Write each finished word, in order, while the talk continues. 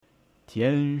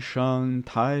天上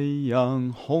太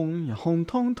阳红呀红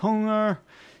彤彤儿，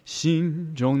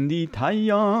心中的太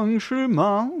阳是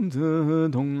毛泽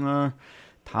东儿，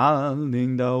他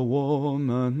领导我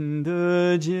们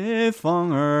的解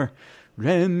放儿，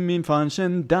人民翻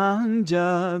身当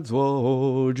家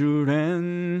做主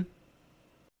人。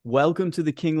Welcome to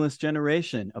the Kingless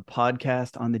Generation, a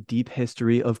podcast on the deep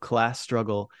history of class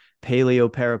struggle,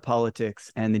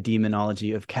 paleo-parapolitics, and the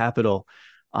demonology of capital.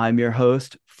 I'm your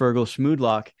host, Fergal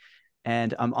Schmoodlock,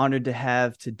 and I'm honored to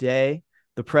have today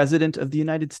the President of the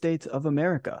United States of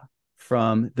America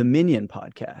from the Minion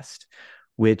podcast,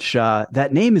 which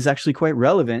that name is actually quite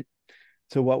relevant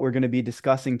to what we're going to be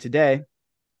discussing today,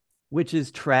 which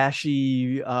is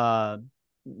trashy,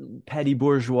 petty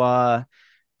bourgeois,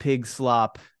 pig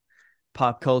slop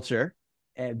pop culture.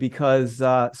 Because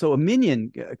so a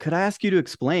minion, could I ask you to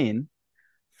explain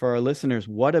for our listeners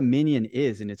what a minion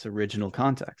is in its original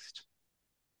context?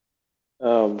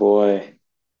 Oh boy.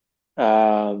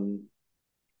 Um,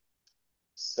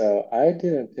 so I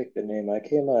didn't pick the name. I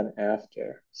came on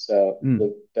after. So Mm.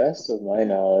 the best of my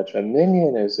knowledge, a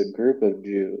minion is a group of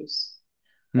Jews.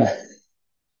 Mm.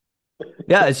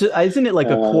 Yeah, it's just, isn't it like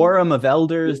a Um, quorum of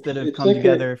elders that have it's come like a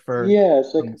together for yeah, some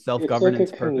it's like a self-governance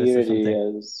purpose or community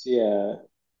something? as yeah.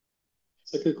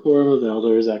 It's like a quorum of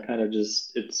elders that kind of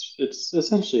just it's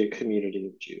essentially a community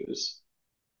of Jews.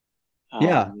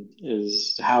 Yeah.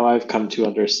 Is how I've come to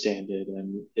understand it.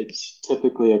 And it's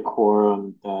typically a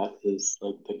quorum that is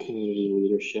like the community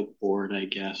leadership board, I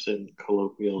guess, in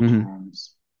colloquial Mhm.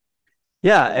 terms.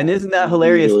 Yeah, and isn't that You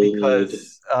hilarious usually need,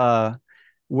 because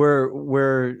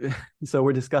we're so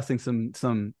we're discussing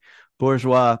some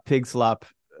bourgeois pig slop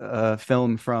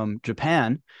film from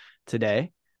Japan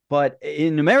today. But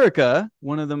in America,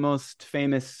 one of the most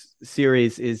famous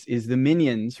series is the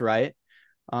Minions, right?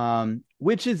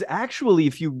 Which is actually,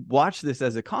 if you watch this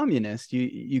as a communist,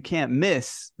 you can't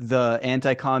miss the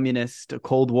anti-communist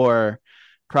Cold War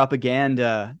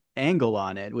propaganda angle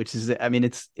on it, which is, I mean,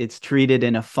 it's treated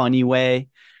in a funny way.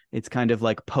 It's kind of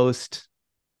like post,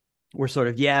 we're sort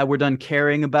of, yeah, we're done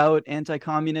caring about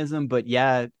anti-communism, but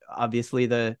yeah, obviously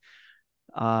the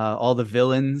all the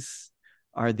villains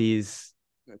are these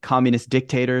communist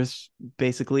dictators,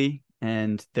 basically,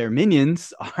 and their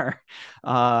minions are,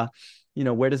 uh,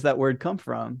 where does that word come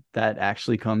from? That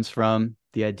actually comes from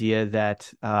the idea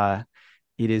that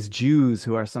it is Jews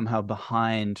who are somehow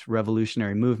behind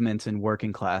revolutionary movements and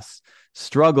working class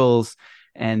struggles,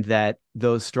 and that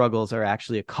those struggles are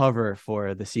actually a cover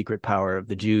for the secret power of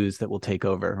the Jews that will take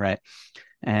over, right?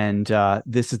 And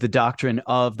this is the doctrine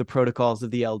of the protocols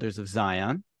of the elders of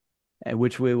Zion,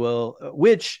 which we will,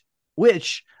 which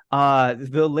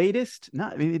the latest,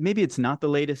 not maybe it's not the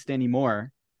latest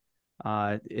anymore.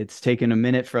 It's taken a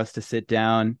minute for us to sit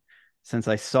down since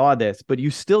I saw this, but you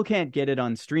still can't get it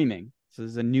on streaming. So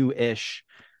this is a new-ish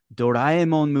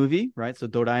Doraemon movie, right? So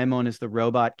Doraemon is the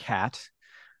robot cat.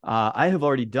 I have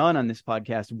already done on this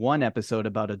podcast one episode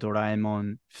about a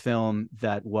Doraemon film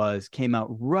that came out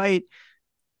right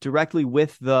directly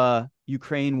with the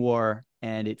Ukraine war,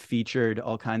 and it featured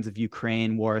all kinds of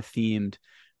Ukraine war themed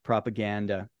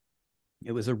propaganda.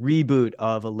 It was a reboot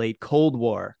of a late Cold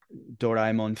War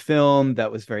Doraemon film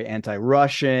that was very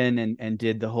anti-Russian and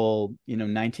did the whole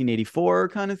 1984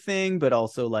 kind of thing, but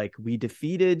also like we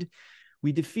defeated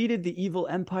the evil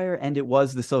empire, and it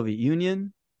was the Soviet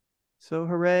Union. So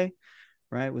hooray!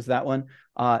 Right? Was that one?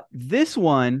 This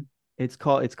one it's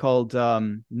called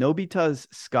Nobita's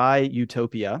Sky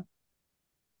Utopia.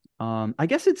 I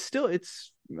guess it's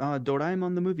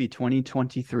Doraemon the movie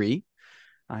 2023.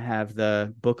 I have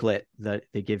the booklet that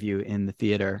they give you in the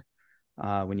theater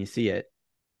when you see it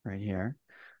right here.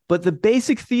 But the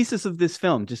basic thesis of this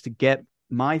film, just to get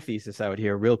my thesis out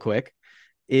here real quick,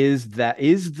 is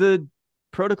the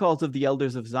protocols of the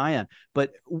elders of Zion,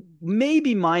 but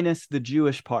maybe minus the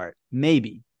Jewish part,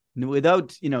 maybe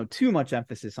without too much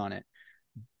emphasis on it.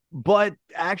 But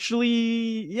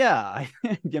actually, yeah,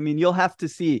 I mean, you'll have to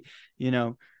see, you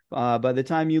know, by the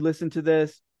time you listen to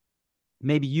this,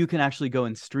 maybe you can actually go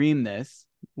and stream this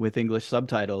with English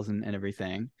subtitles and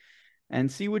everything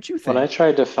and see what you when I think.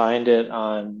 tried to find it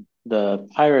on the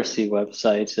piracy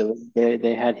websites,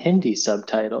 they had Hindi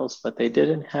subtitles, but they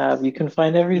didn't have, you can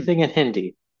find Hmm. everything in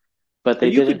Hindi, but But they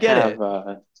you could didn't get have, it.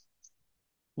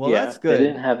 Well, yeah, that's they good.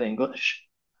 didn't have English.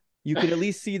 You can at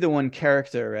least see the one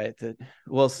character, right?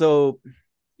 Well, so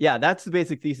yeah, that's the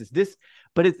basic thesis.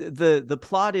 But the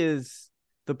plot is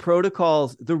the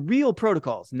protocols, the real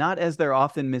protocols, not as they're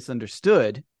often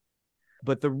misunderstood,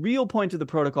 but the real point of the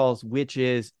protocols, which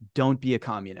is don't be a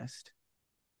communist,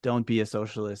 don't be a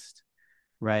socialist,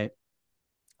 right?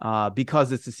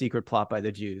 because it's a secret plot by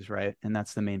the Jews, right? And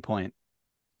that's the main point.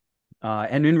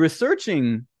 And in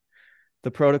researching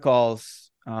the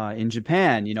protocols in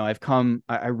Japan,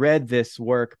 I read this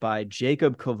work by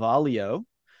Jacob Kovalio,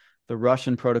 The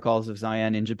Russian Protocols of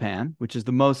Zion in Japan, which is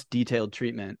the most detailed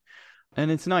treatment. And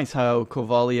it's nice how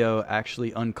Kovalio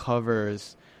actually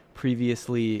uncovers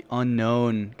previously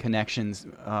unknown connections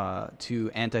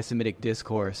to anti-Semitic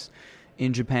discourse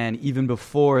in Japan, even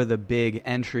before the big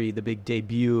entry, the big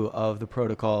debut of the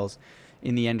protocols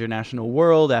in the international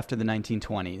world after the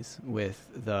 1920s with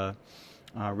the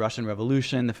Russian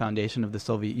Revolution, the foundation of the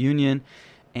Soviet Union,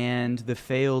 and the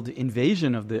failed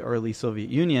invasion of the early Soviet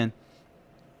Union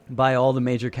by all the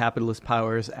major capitalist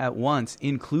powers at once,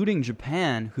 including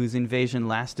Japan, whose invasion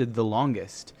lasted the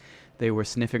longest. They were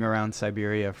sniffing around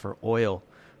Siberia for oil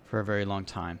for a very long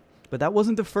time. But that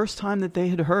wasn't the first time that they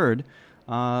had heard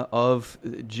of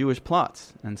Jewish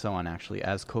plots and so on, actually,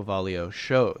 as Kovalio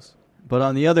shows. But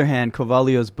on the other hand,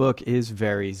 Kovalio's book is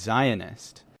very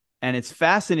Zionist. And it's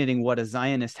fascinating what a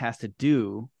Zionist has to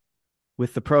do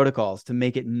with the protocols to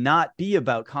make it not be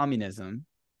about communism,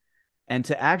 and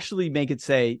to actually make it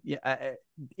say,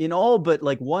 in all but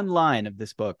like one line of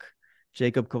this book,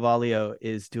 Jacob Kovalio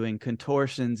is doing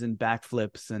contortions and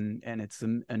backflips, and it's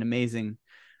an amazing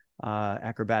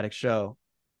acrobatic show.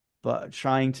 But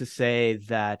trying to say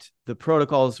that the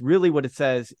protocols, really what it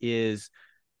says is,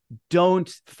 don't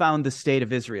found the state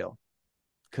of Israel,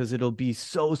 because it'll be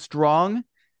so strong,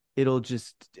 it'll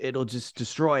just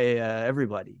destroy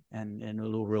everybody, and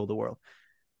it'll rule the world.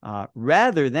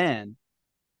 Rather than,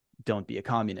 don't be a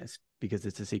communist because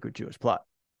it's a secret Jewish plot,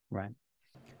 right?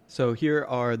 So here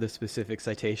are the specific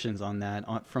citations on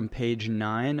that. From page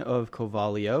 9 of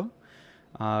Kovalio,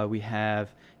 we have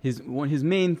his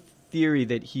main theory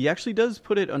that he actually does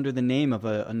put it under the name of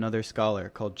another scholar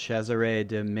called Cesare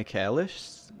de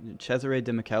Michaelis,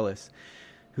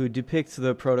 who depicts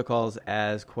the protocols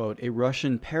as, quote, a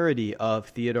Russian parody of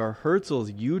Theodor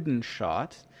Herzl's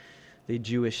Judenstaat, the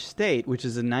Jewish State, which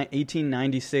is an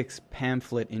 1896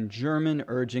 pamphlet in German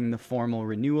urging the formal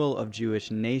renewal of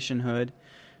Jewish nationhood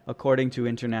according to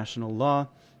international law,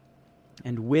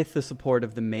 and with the support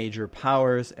of the major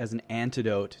powers as an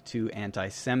antidote to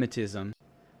anti-Semitism,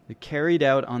 carried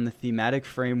out on the thematic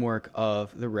framework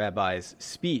of the rabbi's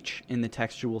speech in the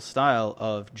textual style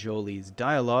of Joly's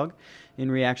dialogue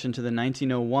in reaction to the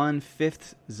 1901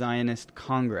 Fifth Zionist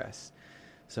Congress.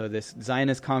 So this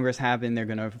Zionist Congress happened, they're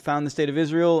going to found the State of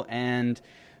Israel, and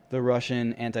the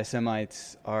Russian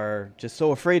anti-Semites are just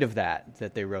so afraid of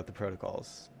that they wrote the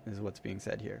protocols, is what's being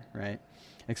said here, right?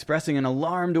 Expressing an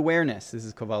alarmed awareness, this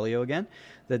is Kovalio again,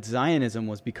 that Zionism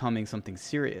was becoming something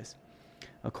serious.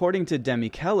 According to de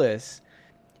Michaelis,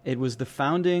 it was the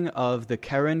founding of the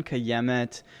Keren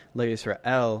Kayemet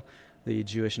LeIsrael, the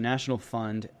Jewish National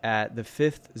Fund, at the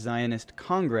Fifth Zionist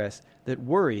Congress that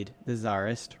worried the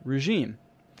Tsarist regime.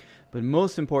 But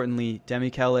most importantly, de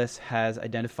Michaelis has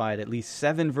identified at least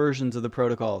 7 versions of the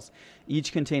protocols,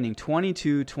 each containing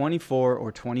 22, 24,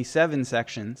 or 27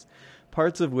 sections,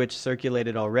 parts of which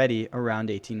circulated already around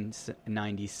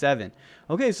 1897.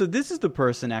 Okay, so this is the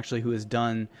person actually who has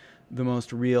done the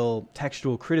most real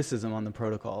textual criticism on the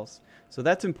protocols. So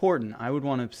that's important. I would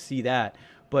want to see that.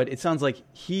 But it sounds like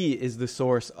he is the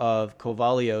source of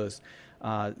Kovalio's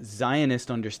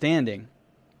Zionist understanding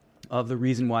of the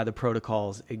reason why the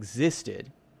protocols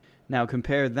existed. Now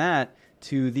compare that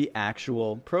to the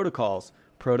actual protocols.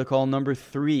 Protocol number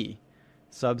 3,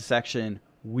 subsection,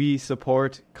 we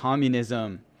support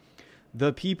communism.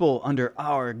 The people under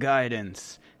our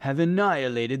guidance have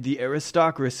annihilated the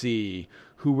aristocracy,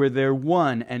 who were their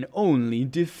one and only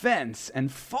defense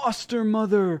and foster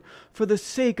mother for the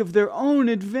sake of their own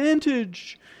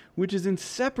advantage, which is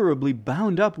inseparably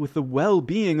bound up with the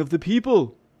well-being of the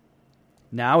people.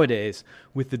 Nowadays,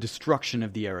 with the destruction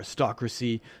of the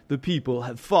aristocracy, the people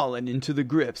have fallen into the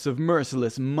grips of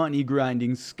merciless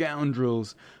money-grinding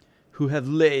scoundrels who have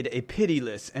laid a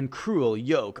pitiless and cruel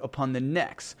yoke upon the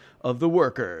necks of the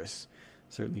workers.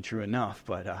 Certainly true enough,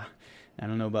 but I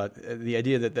don't know about the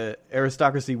idea that the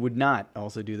aristocracy would not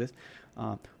also do this.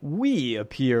 We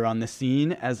appear on the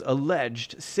scene as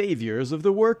alleged saviors of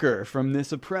the worker from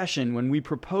this oppression when we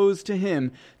propose to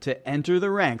him to enter the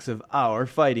ranks of our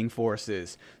fighting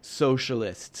forces,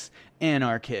 socialists,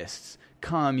 anarchists,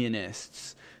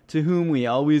 communists, to whom we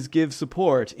always give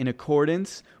support in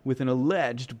accordance with an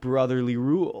alleged brotherly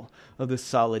rule of the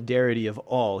solidarity of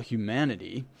all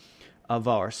humanity, of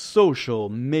our social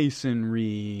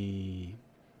masonry.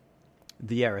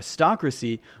 The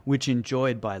aristocracy, which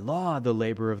enjoyed by law the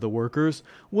labor of the workers,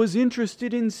 was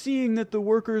interested in seeing that the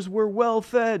workers were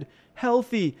well-fed,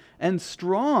 healthy, and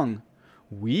strong,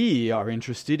 We are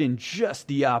interested in just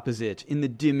the opposite, in the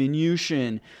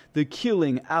diminution, the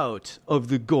killing out of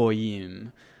the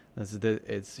goyim.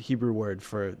 It's a Hebrew word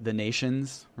for the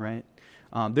nations, right?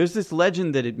 There's this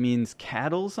legend that it means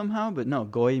cattle somehow, but no,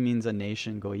 goy means a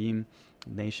nation, goyim,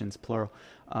 nations plural.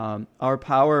 Our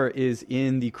power is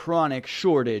in the chronic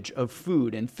shortage of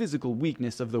food and physical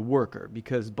weakness of the worker,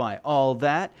 because by all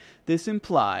that, this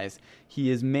implies he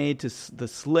is made to the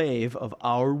slave of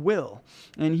our will,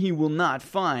 and he will not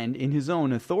find in his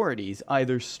own authorities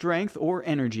either strength or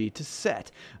energy to set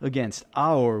against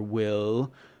our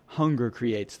will. Hunger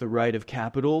creates the right of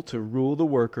capital to rule the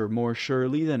worker more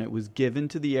surely than it was given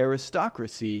to the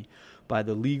aristocracy by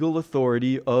the legal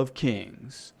authority of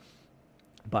kings.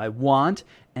 By want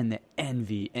and the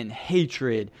envy and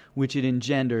hatred which it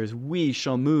engenders, we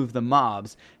shall move the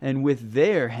mobs, and with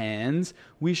their hands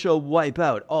we shall wipe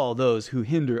out all those who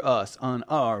hinder us on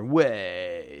our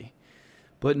way.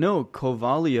 But no,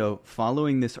 Covalio,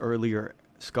 following this earlier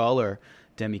scholar,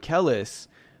 Demichelis,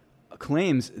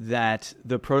 claims that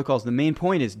the protocols, the main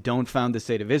point is don't found the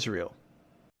state of Israel.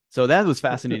 So that was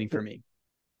fascinating for me.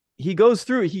 He goes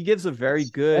through, he gives a very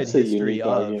good That's a history unique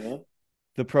of argument.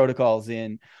 the protocols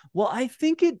in. Well, I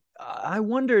think I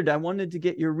wanted to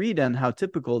get your read on how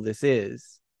typical this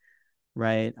is,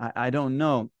 right? I don't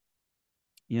know.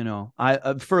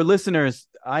 For listeners,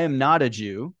 I am not a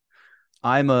Jew.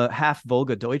 I'm a half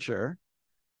Volga Deutscher,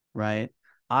 right?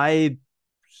 I,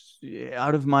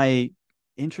 out of my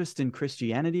interest in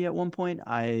Christianity at one point,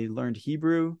 I learned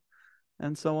Hebrew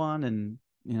and so on. And,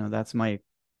 that's my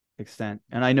extent.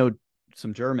 And I know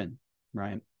some German,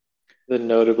 right? The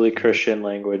notably Christian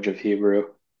language of Hebrew.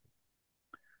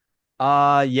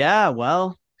 Yeah,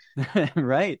 well,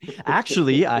 right.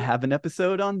 Actually, I have an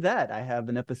episode on that. I have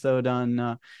an episode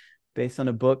on based on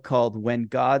a book called When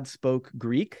God Spoke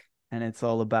Greek, and it's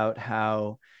all about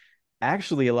how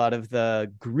actually a lot of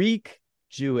the Greek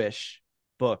Jewish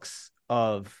books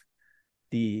of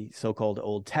the so-called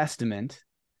Old Testament,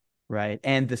 right,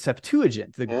 and the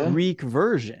Septuagint, the Yeah. Greek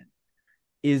version,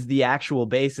 is the actual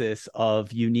basis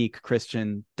of unique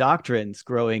Christian doctrines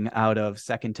growing out of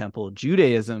Second Temple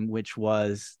Judaism, which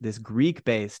was this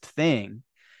Greek-based thing,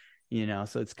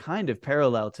 So it's kind of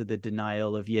parallel to the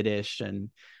denial of Yiddish and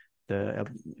the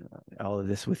all of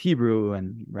this with Hebrew,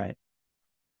 and right.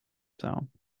 So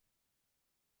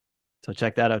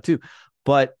check that out too.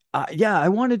 But yeah, I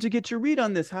wanted to get your read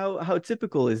on this. How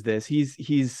typical is this?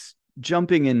 He's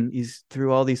jumping and he's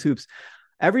through all these hoops.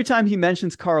 Every time he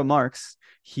mentions Karl Marx,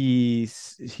 he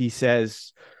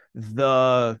says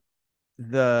the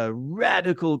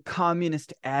radical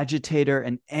communist agitator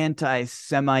and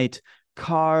anti-Semite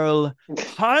Karl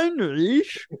Heinrich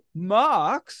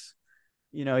Marx.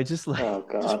 It's just like Oh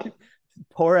just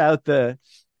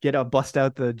God. bust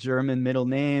out the German middle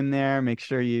name there. Make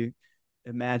sure you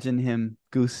imagine him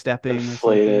goose stepping or Conflate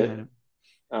something. it.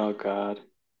 Oh God.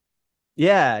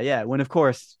 Yeah, yeah. When of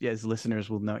course, as listeners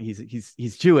will know,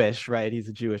 he's Jewish, right? He's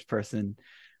a Jewish person.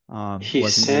 He Wasn't maybe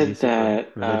said super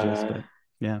that religious, but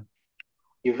yeah.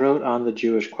 he wrote on the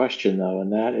Jewish question though,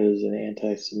 and that is an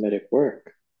anti-Semitic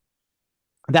work.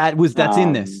 That's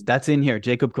in this. Um, That's in here.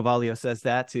 Jacob Cavallo says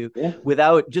that too. yeah,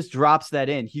 Without just drops that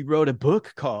in. He wrote a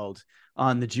book called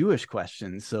On the Jewish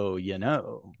Question. So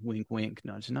wink wink,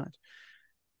 nudge nudge.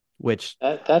 Which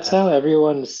that's how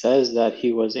everyone says that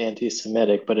he was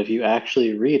anti-Semitic, but if you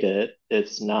actually read it,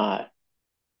 it's not.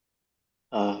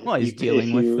 well, he's You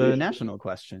dealing with the national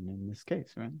question in this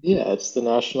case, right? yeah, it's the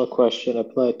national question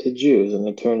applied to Jews, and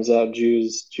it turns out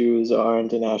Jews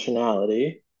aren't a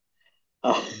nationality.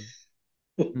 Uh,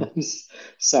 Mm-hmm. I'm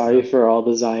sorry Yeah. for all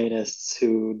the Zionists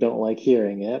who don't like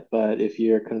hearing it, but if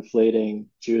you're conflating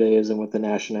Judaism with the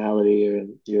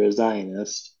nationality, you're a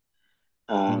Zionist,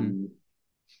 Mm-hmm. um,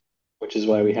 which is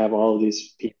why we Mm-hmm. have all of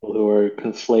these people who are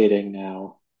conflating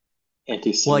now Well,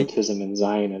 anti-Semitism and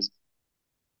Zionism.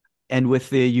 and with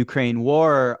the Ukraine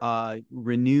war,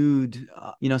 renewed,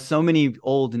 so many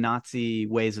old Nazi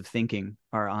ways of thinking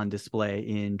are on display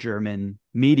in German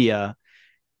media.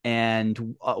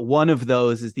 And one of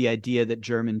those is the idea that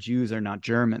German Jews are not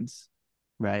Germans,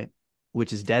 right?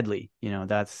 Which is deadly.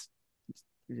 That's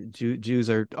Jews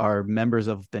are members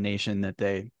of the nation that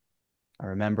they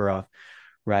are a member of,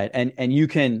 right? And you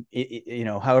can,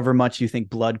 however much you think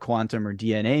blood quantum or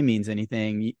DNA means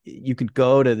anything, you could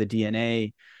go to the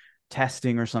DNA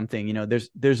testing or something.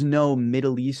 There's no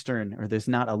Middle Eastern, or there's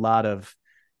not a lot of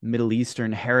Middle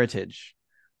Eastern heritage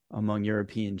among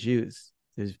European Jews.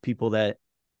 There's people that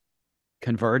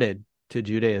converted to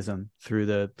Judaism through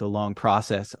the long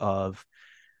process of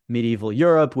medieval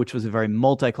Europe, which was a very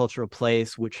multicultural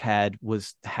place, which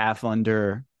was half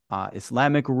under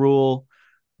Islamic rule,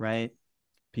 right?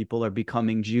 People are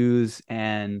becoming Jews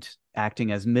and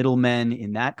acting as middlemen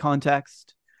in that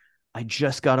context. I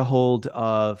just got a hold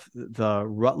of the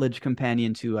Rutledge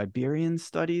Companion to Iberian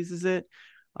Studies, is it?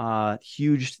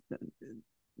 Huge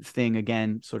thing,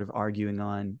 again, sort of arguing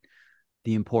on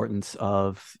the importance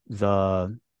of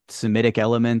the Semitic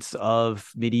elements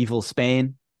of medieval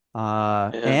Spain.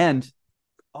 Yeah. And,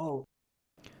 oh,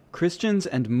 Christians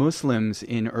and Muslims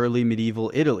in early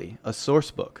medieval Italy, a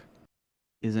source book,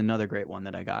 is another great one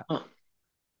that I got. Huh.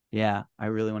 Yeah, I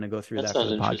really want to go through That that for sounds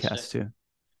the interesting. podcast too.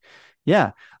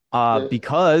 Yeah, That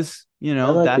because, that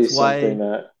might be that's something why,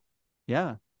 that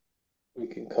yeah, we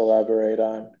can collaborate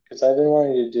on because I love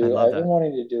I've been that.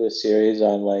 wanting to do a series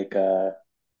on like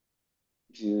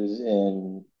Jews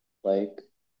in like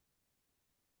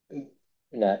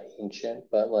not ancient,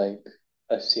 but like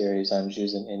a series on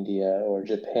Jews in India or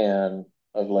Japan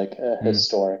of like a Mm.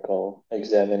 historical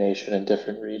examination in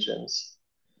different regions.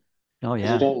 Oh, Because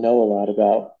we yeah. don't know a lot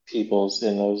about peoples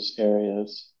in those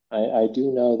areas. I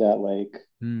do know that like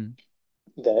Mm.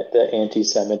 that the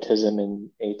anti-Semitism in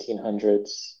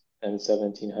 1800s and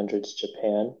 1700s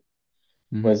Japan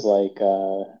Hmm. was like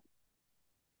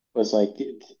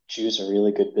Jews are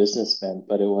really good businessmen,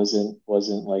 but it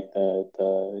wasn't like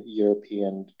the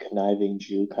European conniving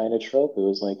Jew kind of trope. It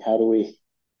was like how do we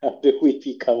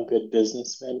become good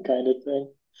businessmen kind of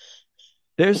thing,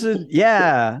 There's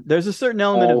a certain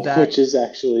element of that. which is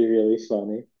actually really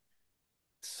funny.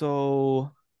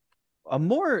 So a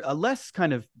less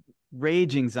kind of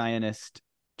raging Zionist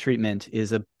treatment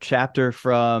is a chapter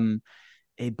from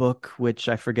a book which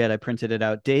I forget, I printed it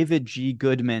out. David G.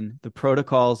 Goodman, The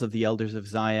Protocols of the Elders of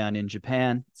Zion in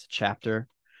Japan. It's a chapter.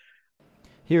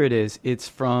 Here it is. It's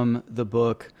from the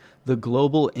book The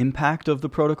Global Impact of the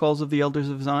Protocols of the Elders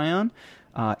of Zion,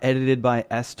 edited by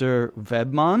Esther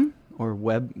Webman or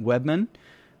Webman,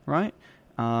 right?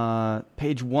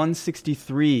 Page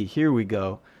 163. Here we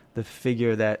go. The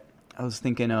figure that I was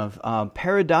thinking of.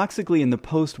 Paradoxically, in the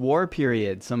post-war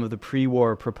period, some of the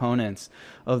pre-war proponents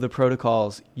of the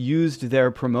protocols used their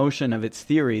promotion of its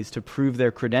theories to prove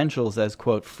their credentials as,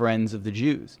 quote, friends of the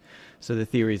Jews. So the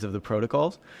theories of the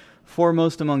protocols.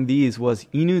 Foremost among these was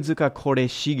Inuzuka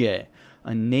Koreshige,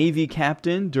 a Navy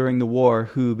captain during the war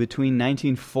who, between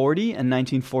 1940 and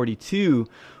 1942,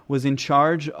 was in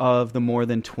charge of the more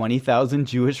than 20,000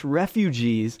 Jewish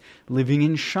refugees living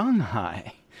in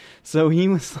Shanghai. So he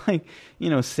was like,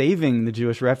 saving the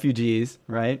Jewish refugees,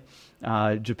 right?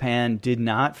 Japan did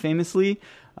not famously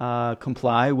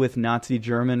comply with Nazi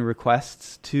German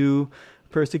requests to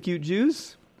persecute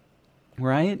Jews,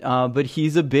 right? But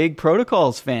he's a big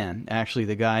protocols fan, actually,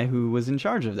 the guy who was in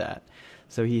charge of that.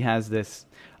 So he has this.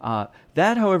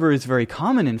 That, however, is very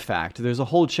common, in fact. There's a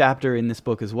whole chapter in this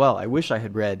book as well. I wish I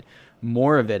had read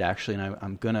more of it, actually, and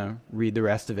I'm going to read the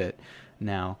rest of it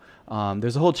now.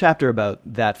 There's a whole chapter about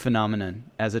that phenomenon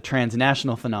as a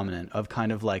transnational phenomenon of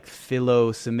kind of like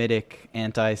philo-Semitic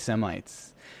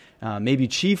anti-Semites. Maybe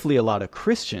chiefly a lot of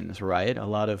Christians, right? A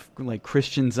lot of like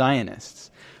Christian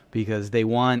Zionists, because they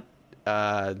want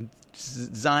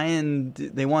Zion.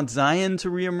 They want Zion to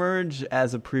reemerge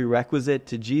as a prerequisite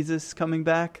to Jesus coming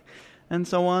back, and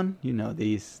so on.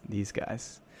 These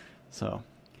guys. So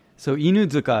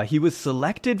Inuzuka, he was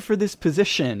selected for this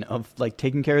position of like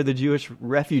taking care of the Jewish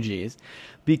refugees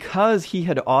because he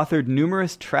had authored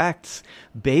numerous tracts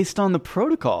based on the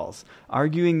protocols,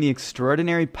 arguing the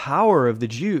extraordinary power of the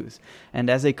Jews, and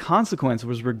as a consequence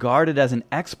was regarded as an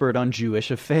expert on Jewish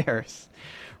affairs.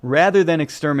 Rather than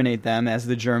exterminate them, as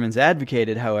the Germans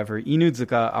advocated, however,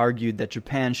 Inuzuka argued that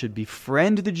Japan should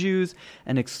befriend the Jews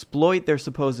and exploit their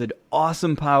supposed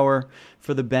awesome power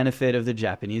for the benefit of the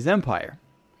Japanese Empire.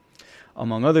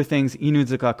 Among other things,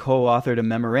 Inuzuka co-authored a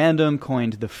memorandum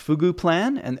coined the Fugu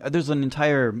Plan, and there's an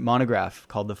entire monograph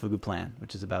called the Fugu Plan,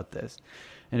 which is about this.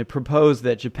 And it proposed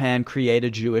that Japan create a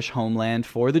Jewish homeland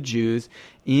for the Jews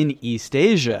in East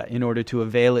Asia in order to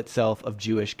avail itself of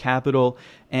Jewish capital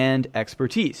and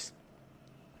expertise.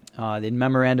 The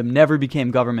memorandum never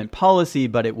became government policy,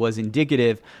 but it was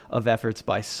indicative of efforts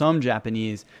by some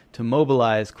Japanese to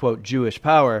mobilize, quote, Jewish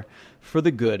power for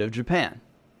the good of Japan.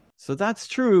 So that's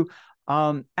true.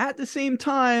 At the same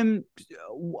time,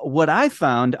 what I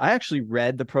found, I actually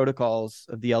read the Protocols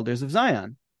of the Elders of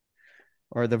Zion,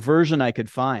 or the version I could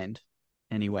find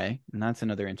anyway. And that's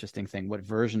another interesting thing. What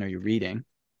version are you reading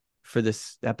for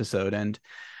this episode? And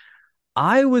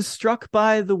I was struck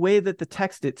by the way that the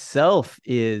text itself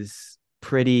is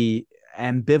pretty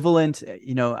ambivalent.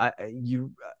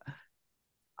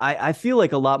 I feel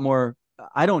like a lot more,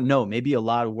 I don't know, maybe a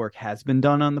lot of work has been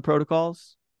done on the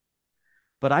protocols,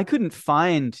 but I couldn't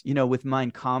find, with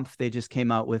Mein Kampf, they just came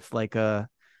out with like a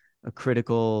a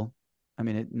critical, I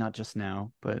mean, not just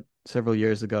now, but several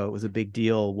years ago, it was a big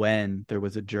deal when there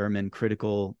was a German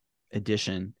critical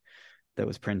edition that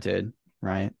was printed,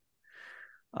 right?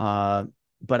 Uh,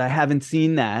 but I haven't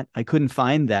seen that. I couldn't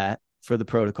find that for the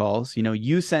protocols.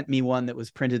 You sent me one that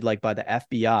was printed like by the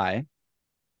FBI.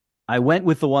 I went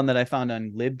with the one that I found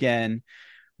on LibGen,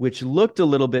 which looked a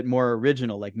little bit more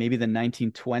original, like maybe the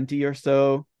 1920 or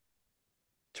so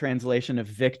translation of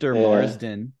Victor Yeah.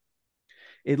 Marsden.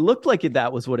 It looked like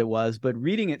that was what it was, but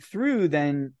reading it through,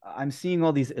 then I'm seeing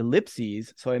all these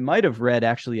ellipses. So I might have read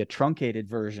actually a truncated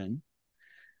version.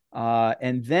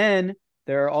 And then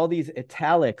there are all these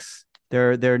italics.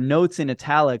 There are notes in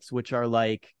italics, which are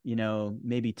like,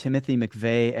 maybe Timothy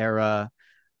McVeigh era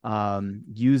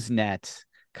Usenet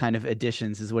kind of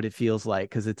editions is what it feels like.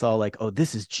 Cause it's all like, oh,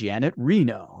 this is Janet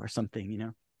Reno or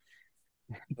something.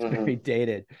 It's very Hmm.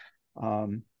 dated.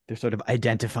 They're sort of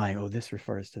identifying, oh, this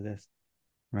refers to this.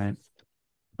 Right.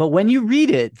 But when you read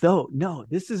it, though, no,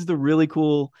 this is the really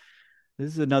cool.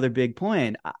 This is another big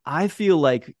point. I feel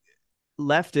like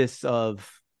leftists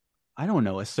of, I don't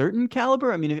know, a certain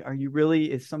caliber. I mean,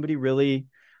 is somebody really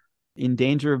in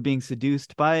danger of being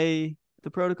seduced by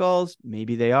the protocols?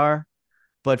 Maybe they are.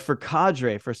 But for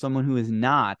cadre, for someone who is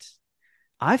not,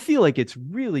 I feel like it's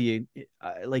really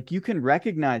like you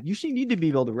should need to be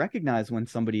able to recognize when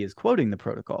somebody is quoting the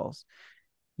protocols.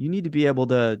 You need to be able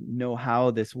to know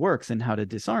how this works and how to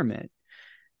disarm it.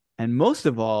 And most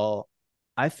of all,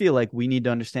 I feel like we need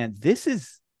to understand this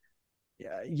is,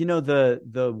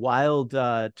 the wild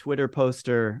Twitter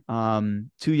poster,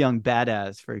 Too Young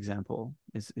Badass, for example,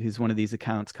 is one of these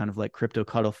accounts, kind of like Crypto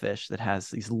Cuttlefish, that has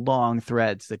these long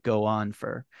threads that go on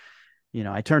for,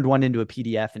 I turned one into a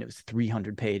PDF and it was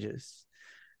 300 pages.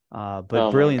 But Oh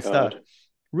my brilliant stuff. God.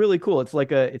 Really cool. It's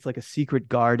like a secret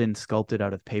garden sculpted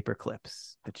out of paper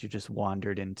clips that you just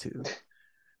wandered into.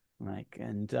 Like,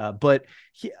 and but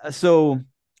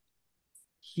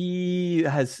he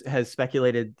has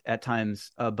speculated at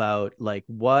times about, like,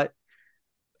 what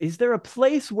is there a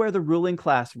place where the ruling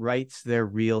class writes their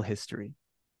real history,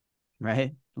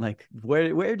 right? Like,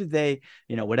 where do they,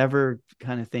 whatever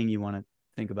kind of thing you want to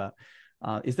think about,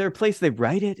 is there a place they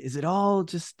write it? Is it all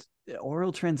just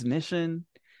oral transmission?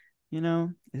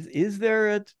 Is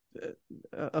there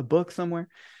a book somewhere?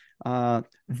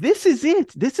 This is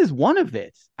it. This is one of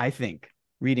it, I think.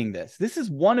 Reading this is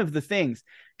one of the things,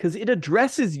 because it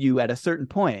addresses you at a certain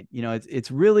point. It's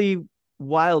really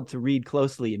wild to read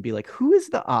closely and be like, who is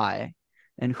the I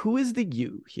and who is the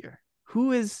you here?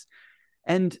 Who is,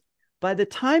 and by the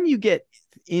time you get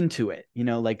into it,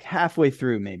 like halfway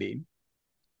through, maybe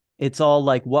it's all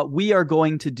like what we are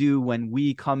going to do when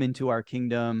we come into our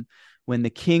kingdom, when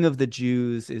the king of the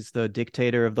Jews is the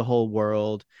dictator of the whole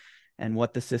world, and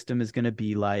what the system is going to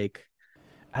be like.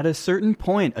 At a certain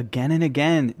point, again and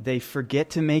again, they forget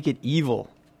to make it evil.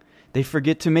 They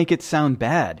forget to make it sound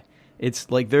bad.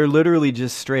 It's like they're literally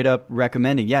just straight up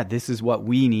recommending, yeah, this is what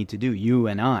we need to do, you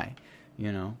and I.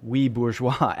 We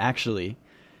bourgeois, actually,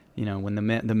 when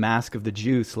the mask of the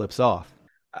Jew slips off.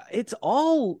 It's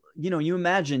all, you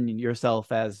imagine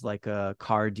yourself as like a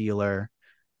car dealer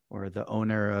or the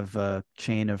owner of a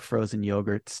chain of frozen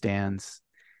yogurt stands.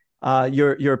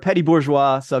 You're a petty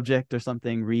bourgeois subject or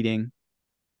something reading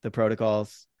the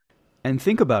protocols. And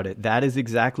think about it. That is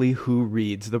exactly who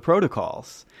reads the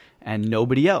protocols, and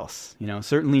nobody else.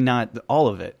 Certainly not all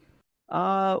of it.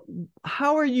 Uh,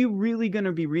 how are you really going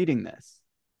to be reading this?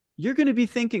 You're going to be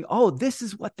thinking, oh, this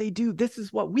is what they do. This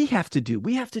is what we have to do.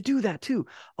 We have to do that too.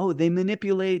 Oh, they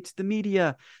manipulate the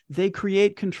media. They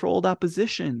create controlled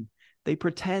opposition. They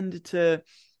pretend to,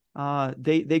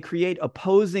 they create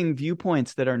opposing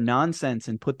viewpoints that are nonsense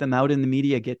and put them out in the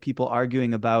media, get people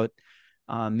arguing about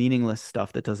meaningless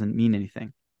stuff that doesn't mean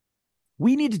anything.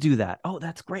 We need to do that. Oh,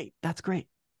 that's great. That's great.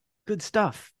 Good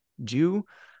stuff. Jew,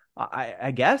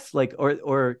 I guess, like,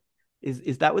 or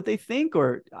is that what they think?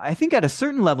 Or I think at a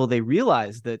certain level they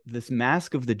realize that this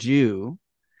mask of the Jew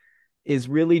is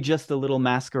really just a little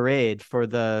masquerade for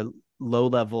the low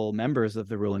level members of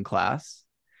the ruling class.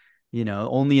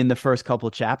 Only in the first couple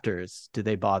chapters do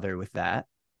they bother with that,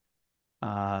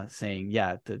 saying,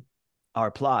 yeah, our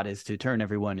plot is to turn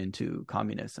everyone into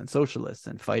communists and socialists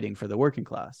and fighting for the working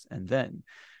class, and then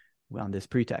on this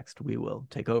pretext we will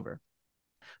take over.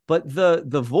 But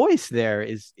the voice there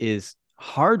is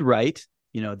hard right.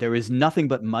 There is nothing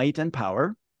but might and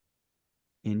power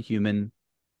in human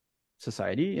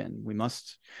society, and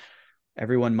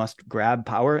everyone must grab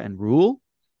power and rule.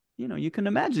 You can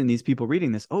imagine these people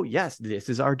reading this. Oh yes, this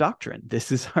is our doctrine.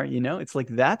 This is our, it's like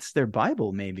that's their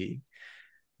Bible, maybe,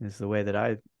 is the way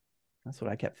that's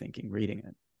what I kept thinking reading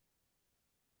it.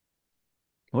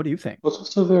 What do you think? It's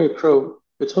also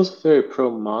very pro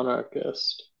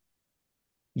monarchist.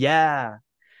 Yeah.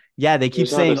 Yeah, they keep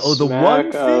There's not a saying, "Oh,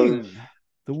 smack of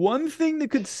the one thing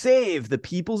that could save the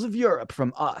peoples of Europe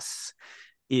from us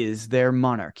is their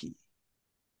monarchy."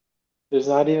 there's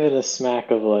not even a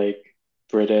smack of like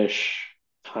British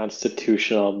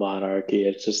constitutional monarchy.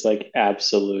 It's just like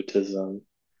absolutism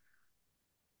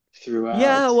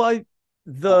Yeah, throughout. well,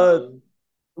 the Um,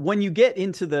 when you get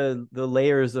into the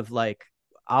layers of like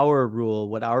our rule,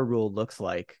 what our rule looks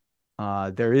like,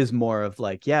 there is more of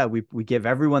like, yeah, we give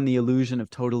everyone the illusion of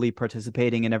totally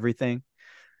participating in everything.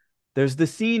 There's the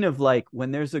scene of like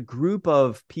when there's a group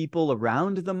of people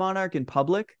around the monarch in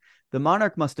public, the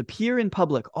monarch must appear in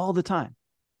public all the time.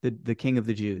 The king of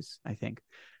the Jews, I think,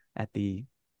 at the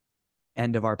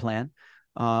end of our plan,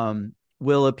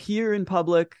 will appear in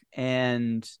public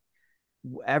and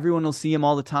everyone will see him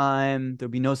all the time.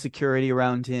 There'll be no security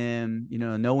around him. You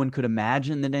know, no one could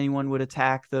imagine that anyone would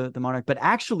attack the monarch. But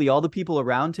actually, all the people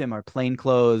around him are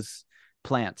plainclothes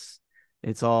plants.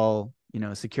 It's all, you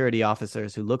know, security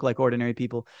officers who look like ordinary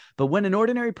people. But when an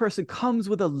ordinary person comes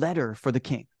with a letter for the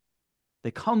king,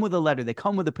 they come with a letter, they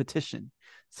come with a petition,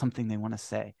 something they want to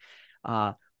say.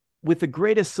 Uh, with the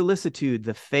greatest solicitude,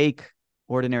 the fake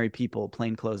ordinary people,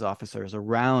 plainclothes officers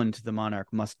around the monarch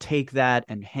must take that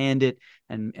and hand it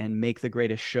and make the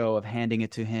greatest show of handing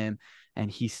it to him.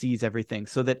 And he sees everything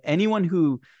so that anyone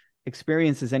who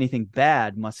experiences anything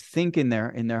bad must think in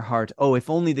their heart, oh, if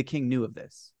only the king knew of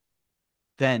this,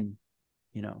 then,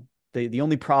 you know, the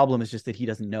only problem is just that he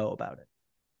doesn't know about it.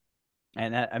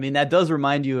 And that, I mean, that does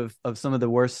remind you of some of the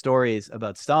worst stories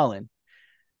about Stalin.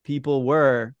 People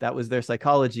were, that was their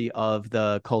psychology of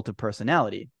the cult of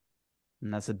personality.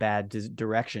 And that's a bad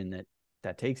direction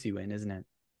that takes you in, isn't it?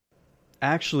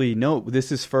 Actually, no,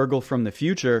 this is Fergal from the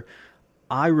future.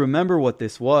 I remember what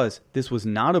this was. This was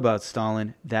not about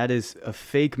Stalin. That is a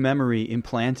fake memory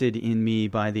implanted in me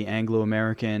by the Anglo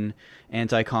American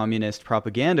anti communist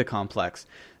propaganda complex.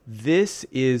 This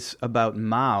is about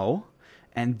Mao,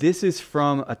 and this is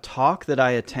from a talk that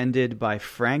I attended by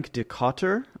Frank de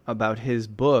Cotter about his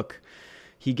book.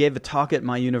 He gave a talk at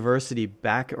my university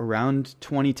back around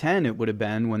 2010, it would have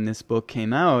been when this book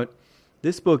came out.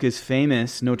 This book is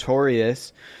famous,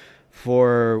 notorious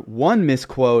for one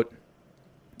misquote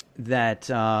that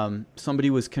somebody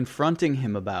was confronting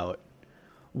him about.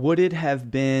 Would it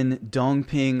have been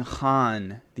Dongping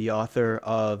Han, the author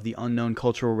of The Unknown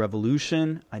Cultural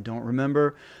Revolution? I don't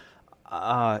remember.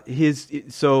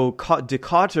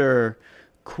 Decotter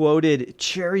quoted,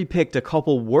 cherry picked a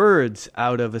couple words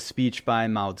out of a speech by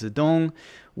Mao Zedong,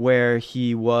 where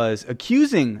he was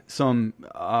accusing some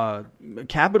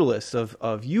capitalists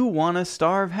of you want to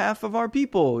starve half of our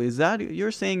people. Is that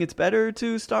you're saying it's better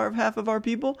to starve half of our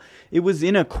people? It was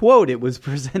in a quote. It was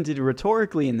presented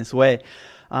rhetorically in this way,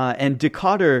 and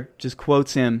Decotter just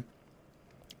quotes him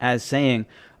as saying,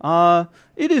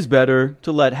 it is better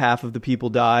to let half of the people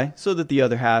die so that the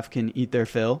other half can eat their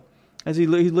fill. As he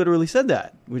literally said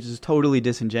that, which is totally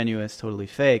disingenuous, totally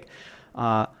fake.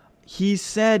 He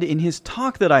said in his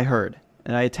talk that I heard,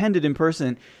 and I attended in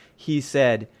person, he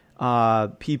said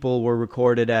people were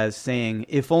recorded as saying,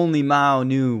 if only Mao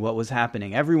knew what was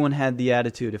happening. Everyone had the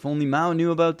attitude, if only Mao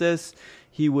knew about this,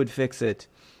 he would fix it.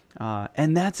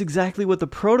 And that's exactly what the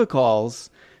protocols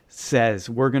says.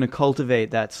 We're going to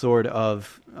cultivate that sort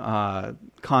of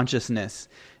consciousness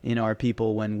in our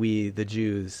people when we, the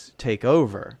Jews, take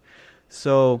over.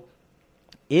 So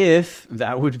if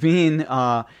that would mean,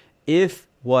 if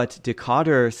what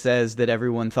Decotter says that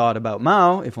everyone thought about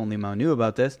Mao, if only Mao knew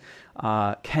about this,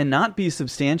 cannot be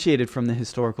substantiated from the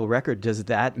historical record, does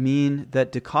that mean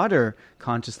that Decotter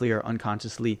consciously or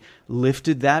unconsciously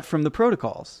lifted that from the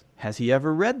protocols? Has he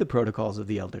ever read the protocols of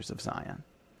the Elders of Zion?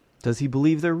 Does he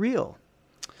believe they're real?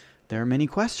 There are many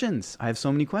questions. I have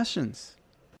so many questions.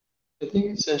 I think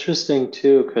it's interesting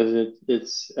too because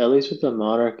it's at least with the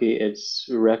monarchy, it's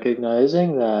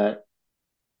recognizing that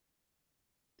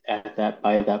at that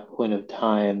by that point of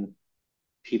time,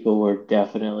 people were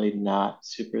definitely not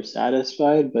super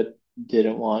satisfied, but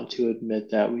didn't want to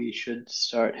admit that we should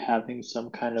start having some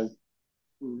kind of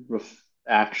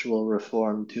actual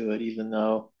reform to it, even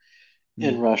though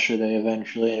in Mm, Russia they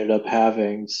eventually ended up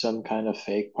having some kind of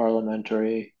fake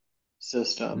parliamentary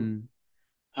system. mm,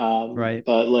 right.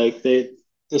 But like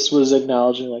this was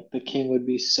acknowledging like the king would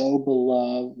be so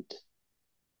beloved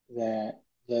that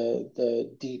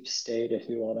the deep state, if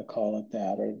you want to call it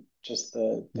that, or just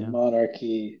the Yeah.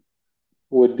 monarchy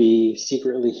would be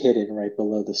secretly hidden right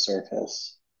below the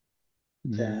surface.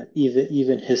 Mm, That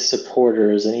even his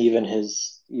supporters and even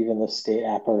the state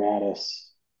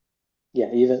apparatus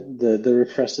Yeah, even the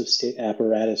repressive state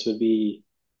apparatus would be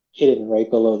hidden right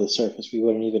below the surface. We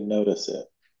wouldn't even notice it.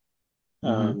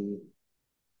 Mm-hmm. Um,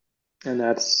 and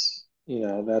that's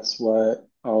what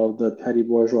all of the petty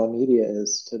bourgeois media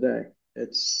is today.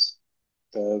 It's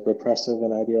the repressive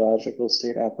and ideological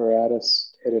state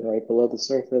apparatus hidden right below the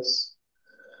surface.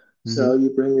 Mm-hmm. So you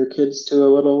bring your kids to a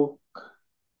little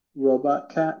robot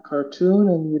cat cartoon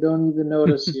and you don't even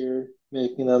notice you're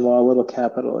making them all little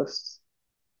capitalists.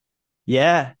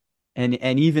 Yeah. And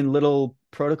even little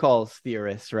protocols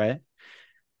theorists, right?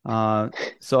 Uh,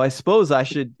 so I suppose I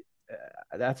should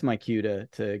that's my cue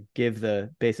to give the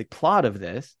basic plot of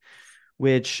this,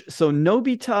 which so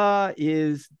Nobita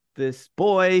is this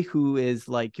boy who is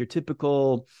like your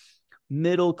typical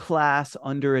middle class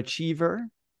underachiever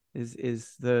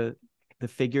is the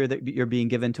figure that you're being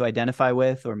given to identify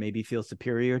with or maybe feel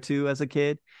superior to as a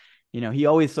kid. He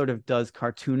always sort of does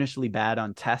cartoonishly bad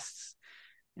on tests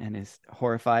and is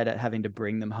horrified at having to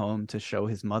bring them home to show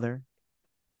his mother,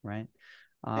 right?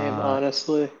 And Uh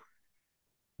honestly,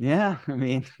 yeah, I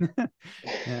mean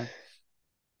yeah.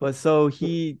 But so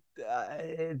he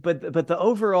but the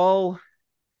overall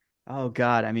oh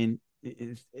God, I mean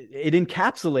it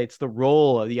encapsulates the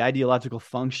role of the ideological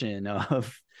function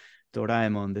of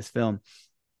Doraemon, this film.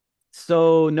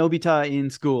 So Nobita in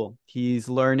school, he's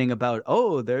learning about,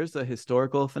 oh, there's a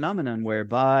historical phenomenon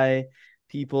whereby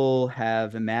people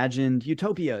have imagined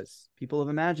utopias. People have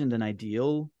imagined an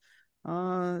ideal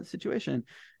situation.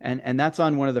 And that's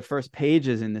on one of the first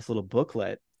pages in this little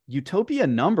booklet. Utopia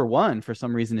number one, for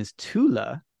some reason, is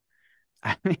Tula.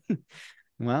 I mean,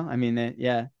 well, I mean,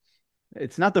 yeah,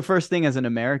 it's not the first thing as an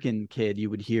American kid you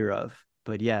would hear of,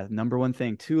 but yeah, number one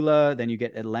thing, Tula. Then you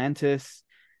get Atlantis.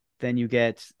 Then you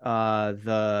get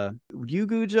the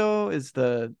Ryugujo is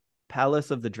the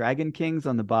palace of the dragon kings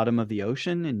on the bottom of the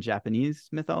ocean in Japanese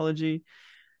mythology.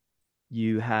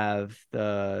 You have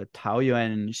the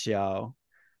Taoyuan Xiao,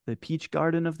 the peach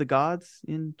garden of the gods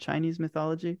in Chinese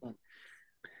mythology.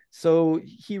 So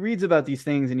he reads about these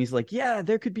things and he's like, yeah,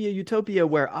 there could be a utopia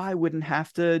where I wouldn't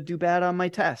have to do bad on my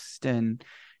test and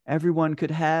everyone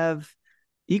could have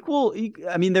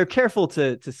I mean, they're careful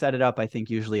to set it up, I think,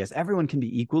 usually as everyone can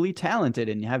be equally talented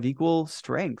and have equal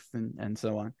strength and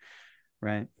so on,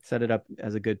 right? Set it up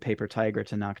as a good paper tiger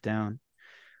to knock down.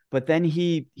 But then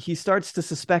he starts to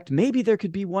suspect maybe there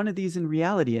could be one of these in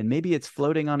reality and maybe it's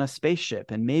floating on a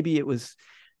spaceship and maybe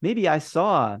I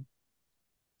saw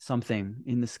something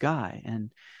in the sky.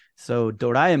 And so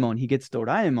Doraemon, he gets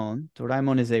Doraemon.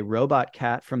 Doraemon is a robot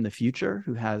cat from the future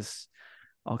who has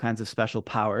all kinds of special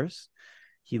powers.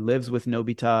 He lives with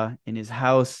Nobita in his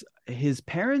house. His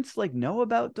parents like know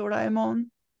about Doraemon.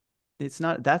 That's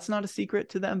not a secret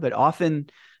to them, but often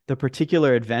the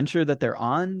particular adventure that they're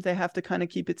on, they have to kind of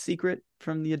keep it secret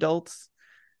from the adults.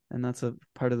 And that's a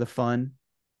part of the fun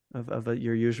of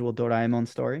your usual Doraemon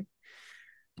story.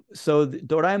 So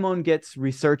Doraemon gets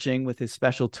researching with his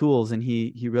special tools, and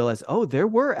he realized, oh, there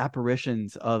were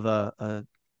apparitions of a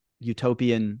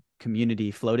utopian community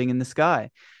floating in the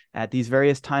sky at these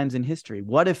various times in history.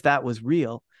 What if that was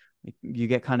real? You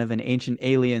get kind of an ancient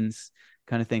aliens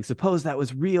kind of thing. Suppose that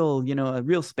was real, a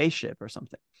real spaceship or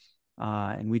something.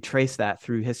 And we trace that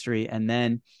through history, and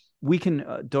then we can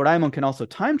Doraemon can also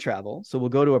time travel. So we'll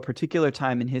go to a particular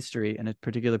time in history and a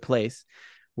particular place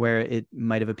where it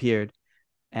might have appeared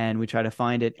and we try to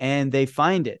find it and they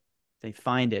find it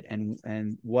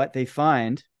and what they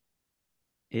find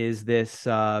is this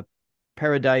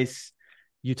paradise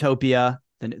utopia.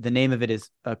 The name of it is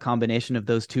a combination of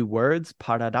those two words,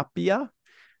 paradapia,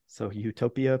 so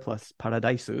utopia plus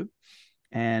paradaisu.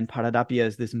 And paradapia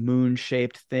is this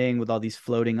moon-shaped thing with all these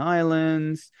floating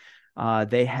islands.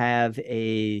 They have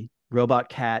a robot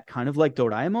cat kind of like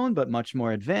Doraemon but much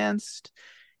more advanced,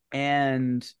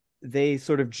 and they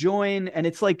sort of join, and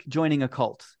it's like joining a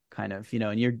cult kind of,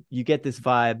 and you get this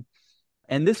vibe.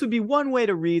 And this would be one way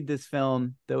to read this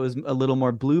film that was a little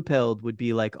more blue pilled, would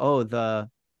be like, oh, the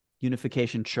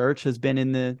Unification Church has been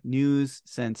in the news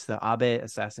since the Abe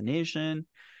assassination,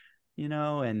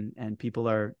 and people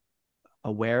are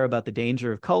aware about the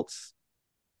danger of cults.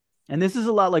 And this is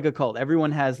a lot like a cult.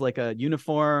 Everyone has like a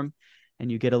uniform,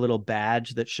 and you get a little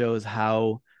badge that shows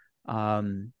how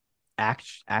um,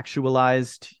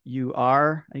 actualized you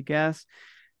are, I guess.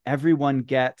 Everyone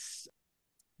gets,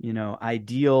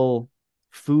 ideal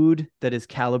food that is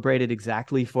calibrated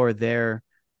exactly for their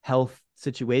health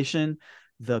situation.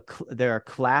 There are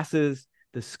classes.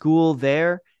 The school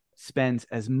there spends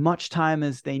as much time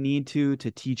as they need to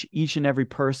teach each and every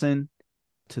person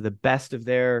to the best of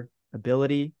their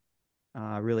ability,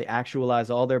 really actualize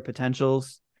all their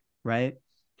potentials, right?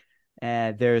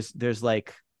 And there's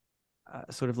like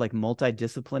sort of like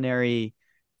multidisciplinary.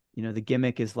 The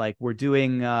gimmick is like we're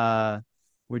doing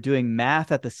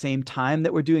math at the same time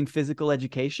that we're doing physical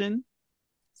education.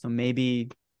 So maybe,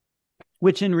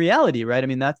 which in reality, right? I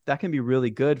mean, that can be really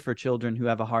good for children who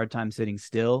have a hard time sitting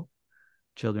still.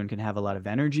 Children can have a lot of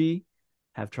energy,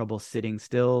 have trouble sitting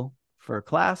still for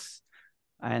class.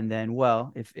 And then,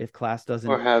 well, if class Or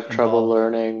doesn't have trouble involve,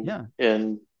 learning yeah,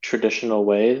 in traditional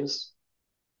ways.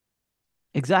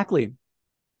 exactly.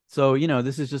 So,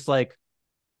 this is just like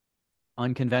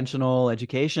unconventional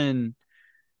education,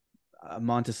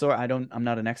 Montessori. I'm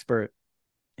not an expert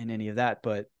in any of that,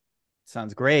 but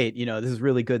sounds great. This is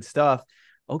really good stuff.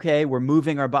 Okay, we're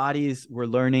moving our bodies, we're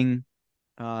learning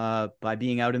by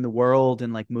being out in the world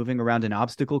and like moving around an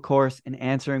obstacle course and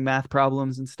answering math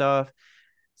problems and stuff.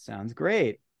 Sounds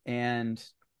great. And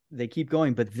they keep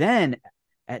going. But then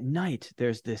at night,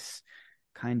 there's this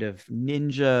kind of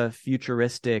ninja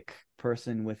futuristic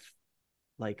person with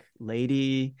like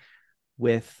lady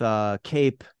with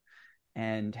cape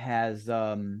and has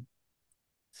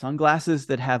sunglasses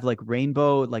that have like a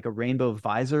rainbow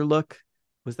visor look.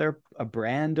 Was there a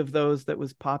brand of those that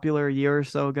was popular a year or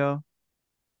so ago?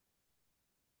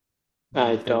 I don't know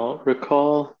I if they're don't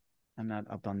recall. I'm not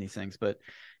up on these things, but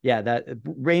yeah, that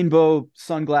rainbow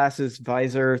sunglasses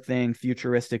visor thing,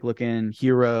 futuristic looking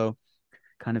hero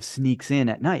kind of sneaks in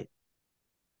at night.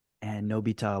 And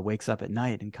Nobita wakes up at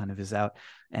night and kind of is out.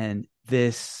 And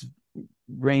this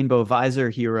rainbow visor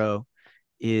hero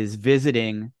is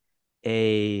visiting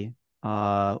a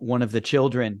one of the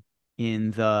children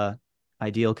in the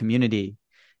ideal community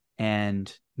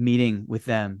and meeting with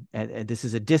them. And this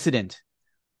is a dissident.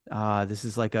 This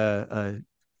is like a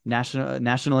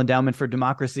national endowment for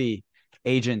democracy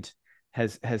agent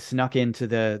has snuck into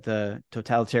the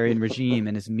totalitarian regime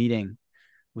and is meeting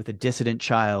with a dissident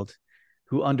child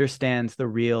who understands the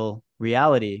real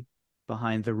reality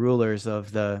behind the rulers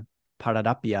of the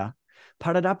Paradapia.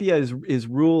 Paradapia is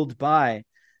ruled by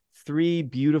three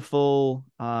beautiful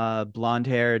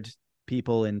blonde-haired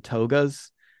people in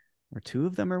togas, or two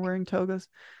of them are wearing togas,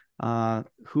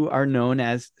 who are known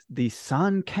as the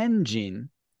Sankenjin,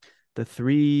 the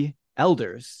three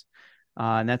elders.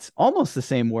 And that's almost the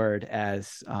same word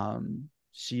as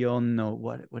Shion no,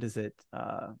 what is it?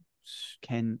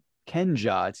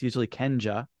 Kenja. It's usually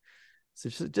Kenja. So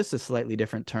it's just a slightly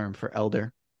different term for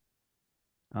elder.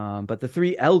 But the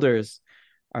three elders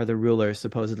are the rulers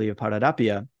supposedly of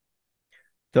Paradapia.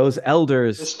 Those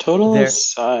elders, This total they're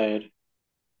aside,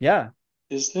 yeah,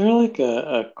 is there like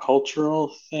a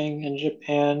cultural thing in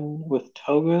Japan with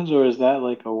togas, or is that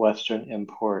like a Western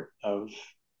import of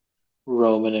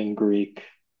Roman and Greek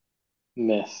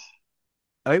myth?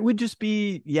 it would just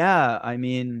be, yeah, I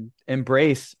mean,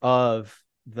 embrace of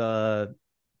the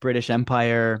British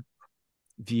Empire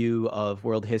view of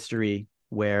world history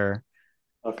where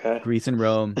Okay. Greece and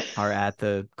Rome are at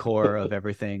the core of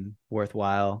everything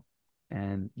worthwhile.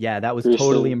 And yeah, that was Greece,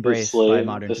 totally embraced by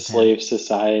modern the Japan. slave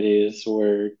societies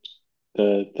were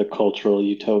the cultural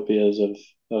utopias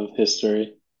of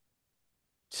history.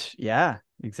 Yeah,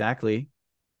 exactly.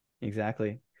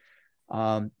 Exactly.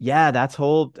 Yeah,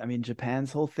 I mean,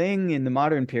 Japan's whole thing in the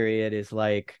modern period is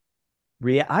like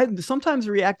I sometimes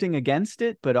reacting against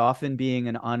it, but often being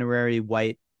an honorary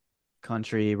white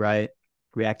country, right?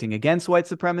 Reacting against white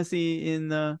supremacy in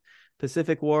the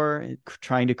Pacific War,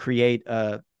 trying to create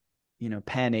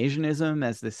Pan-Asianism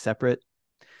as this separate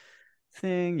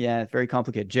thing. Yeah, it's very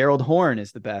complicated. Gerald Horne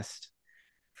is the best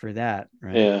for that,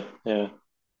 right? Yeah, yeah.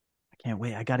 I can't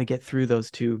wait. I got to get through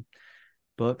those two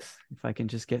books if I can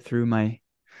just get through my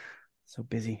so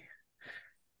busy.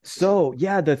 So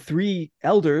yeah, the three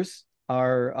elders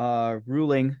are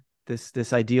ruling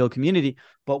this ideal community.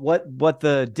 But what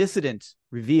the dissident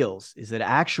reveals is that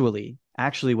actually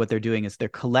what they're doing is they're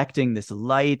collecting this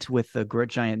light with the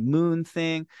giant moon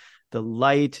thing. The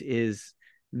light is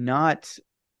not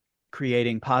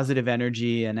creating positive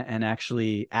energy and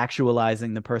actually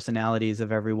actualizing the personalities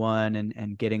of everyone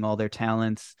and getting all their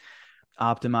talents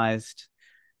optimized,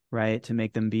 right, to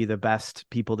make them be the best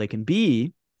people they can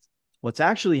be. What's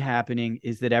actually happening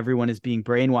is that everyone is being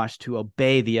brainwashed to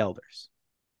obey the elders.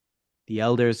 The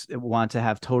elders want to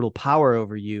have total power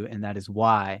over you, and that is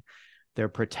why they're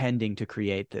pretending to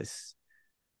create this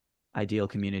ideal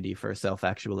community for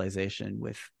self-actualization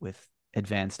with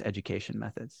advanced education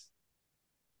methods.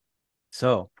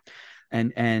 So,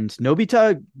 and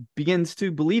Nobita begins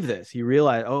to believe this. He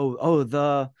realized,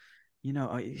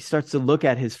 he starts to look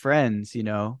at his friends,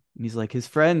 and he's like, his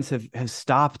friends have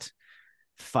stopped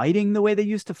fighting the way they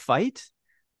used to fight.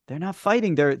 They're not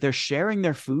fighting. They're sharing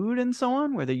their food and so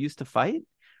on where they used to fight.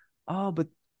 Oh, but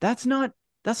that's not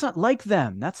that's not like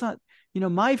them. That's not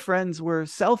my friends were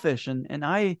selfish, and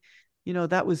I,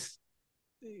 that was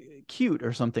cute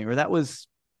or something, or that was,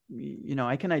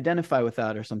 I can identify with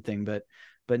that or something. But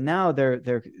now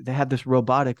they have this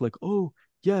robotic, like, oh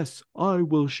yes, I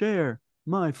will share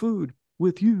my food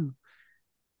with you.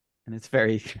 And it's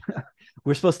very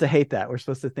we're supposed to hate that. We're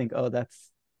supposed to think, oh,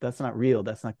 that's not real,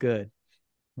 that's not good,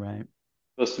 right?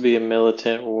 Supposed to be a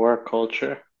militant war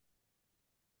culture.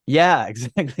 Yeah,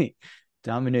 exactly.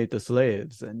 Dominate the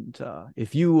slaves. And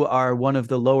if you are one of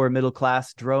the lower middle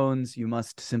class drones, you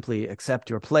must simply accept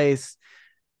your place.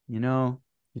 You know,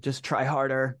 you just try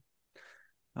harder.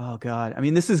 Oh God. I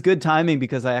mean, this is good timing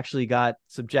because I actually got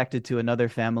subjected to another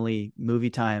family movie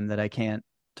time that I can't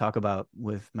talk about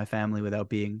with my family without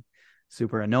being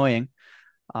super annoying.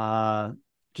 Uh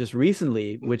just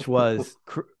recently, which was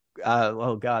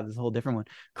oh God, this is a whole different one.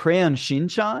 Crayon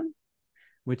Shinchan,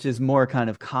 which is more kind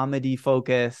of comedy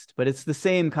focused, but it's the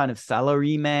same kind of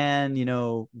salary man,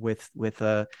 with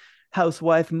a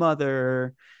housewife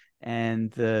mother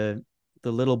and the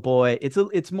little boy.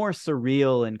 It's more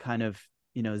surreal and kind of,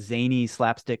 zany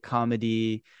slapstick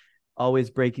comedy, always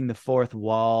breaking the fourth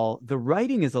wall. The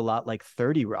writing is a lot like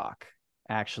 30 Rock,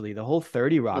 actually. The whole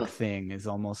 30 Rock thing is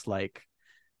almost like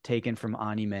taken from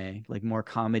anime, like more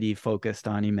comedy focused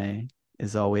anime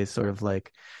is always sort of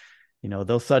like,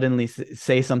 they'll suddenly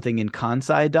say something in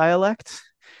Kansai dialect,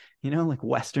 like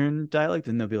Western dialect,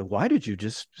 and they'll be like, "Why did you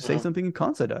just say Mhm. something in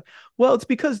Kansai dialect?" Well, it's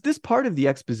because this part of the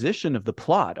exposition of the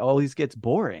plot always gets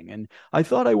boring, and I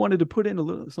thought I wanted to put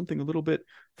in something a little bit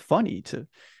funny to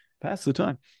pass the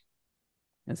time,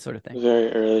 that sort of thing.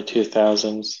 Very early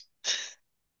 2000s.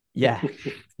 Yeah,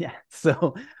 yeah.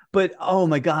 So, but oh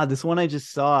my God, this one I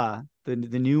just saw, the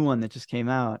new one that just came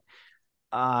out.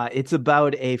 It's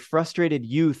about a frustrated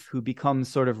youth who becomes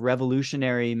sort of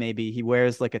revolutionary. Maybe he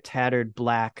wears like a tattered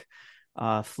black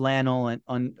flannel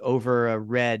and over a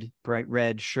bright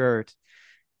red shirt,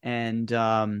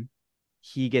 and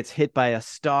he gets hit by a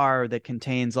star that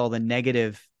contains all the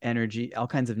negative energy, all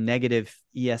kinds of negative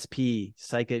ESP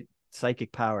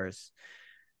psychic powers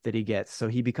that he gets. So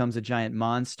he becomes a giant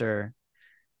monster,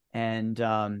 and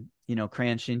Crayon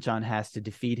Shinchan has to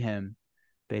defeat him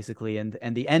basically. And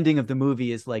the ending of the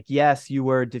movie is like, yes, you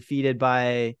were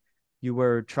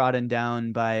trodden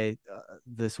down by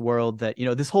this world that,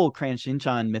 this whole Crayon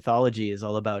Shinchan mythology is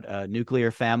all about a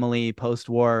nuclear family,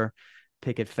 post-war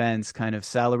picket fence kind of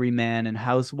salaryman and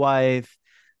housewife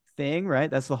thing, right?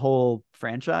 That's the whole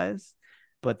franchise.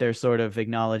 But they're sort of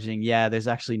acknowledging, yeah, there's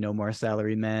actually no more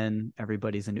salarymen.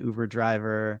 Everybody's an Uber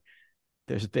driver.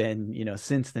 There's been,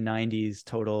 since the 90s,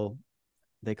 total,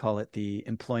 they call it the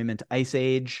employment ice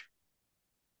age,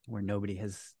 where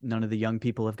none of the young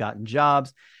people have gotten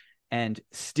jobs. And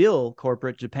still,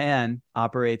 corporate Japan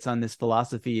operates on this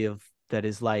philosophy of that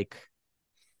is like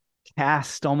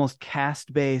almost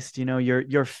caste based.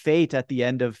 Your fate at the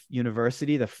end of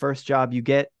university, the first job you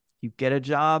get a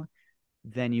job,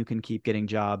 then you can keep getting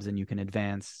jobs and you can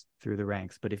advance through the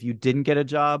ranks. But if you didn't get a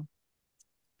job,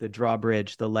 the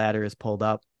drawbridge, the ladder is pulled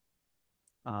up.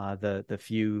 The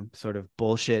few sort of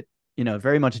bullshit,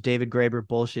 very much David Graeber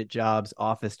bullshit jobs,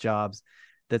 office jobs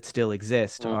that still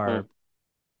exist Hmm. are,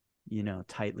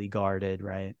 tightly guarded,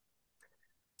 right?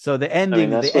 So the I mean, ending,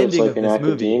 that's the what it's ending like of in this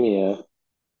movie, academia.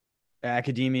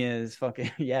 academia is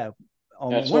fucking yeah,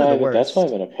 That's one of the that's why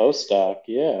I'm worst. in a postdoc.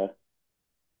 Yeah.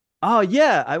 Oh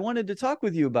yeah, I wanted to talk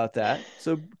with you about that.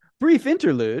 So brief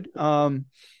interlude.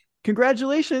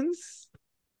 Congratulations.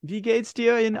 Wie geht's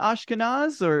dir in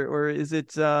Ashkenaz, or is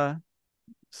it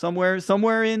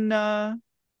somewhere in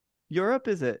Europe,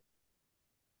 is it?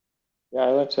 Yeah,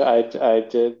 I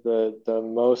did the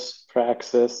most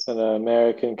praxis an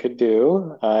American could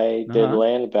do. I did Uh-huh.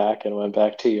 land back and went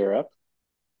back to Europe.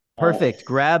 Uh, Perfect.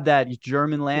 Grab that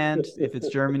German land, if it's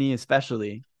Germany,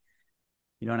 especially.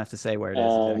 You don't have to say where it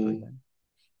is exactly. um,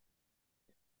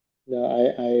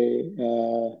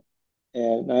 no,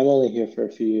 and I'm only here for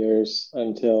a few years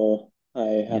until I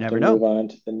You have to never move know. on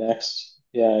to the next.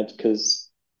 Yeah, because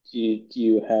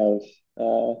you have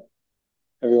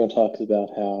everyone talks about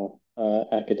how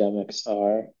academics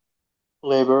are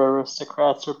labor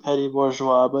aristocrats or petty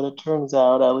bourgeois, but it turns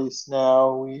out, at least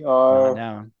now, we Not are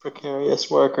now. precarious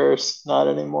workers, not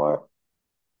anymore.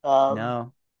 Um,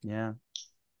 No. Yeah.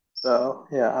 so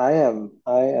yeah, I am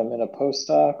in a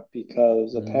postdoc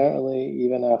because Mhm. apparently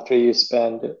even after you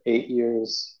spend 8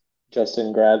 years just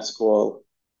in grad school,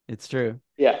 It's true.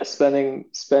 yeah,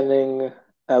 spending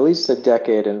at least a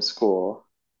decade in school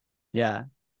Yeah.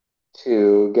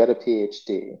 to get a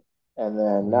PhD and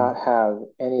then Mhm. not have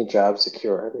any job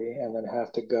security and then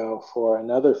have to go for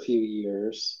another few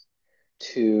years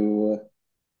to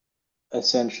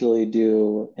essentially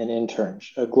do an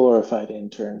internship, a glorified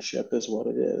internship is what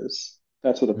it is.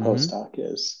 That's what a Mm-hmm. postdoc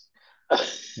is.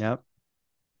 Yep.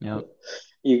 Yep.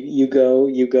 You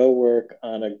go work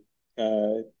on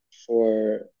a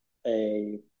for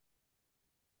a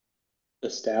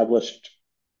established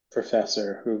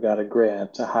professor who got a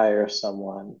grant to hire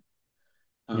someone,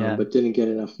 Yeah. but didn't get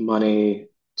enough money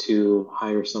to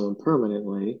hire someone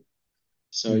permanently.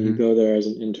 So you Mm-hmm. go there as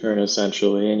an intern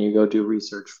essentially, and you go do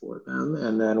research for them.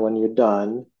 And then when you're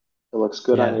done, it looks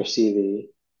good on Yeah. your CV.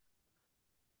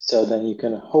 So then you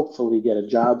can hopefully get a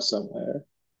job somewhere.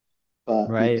 But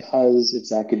Right. because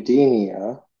it's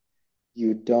academia,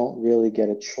 you don't really get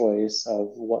a choice of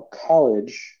what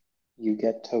college you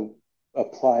get to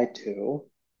apply to.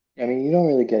 I mean, you don't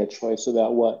really get a choice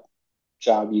about what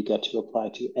job you get to apply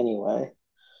to anyway.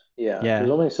 Yeah, there's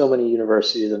Yeah. only so many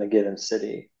universities in a given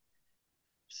city.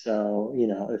 So,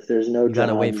 if there's no You got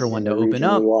to wait for jobs one in to the open region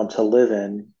you up. want to live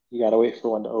in, you got to wait for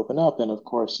one to open up. And of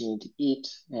course, you need to eat.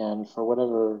 And for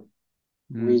whatever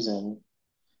Mm-hmm. reason,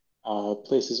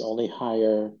 places only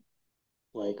hire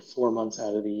like 4 months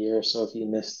out of the year. So if you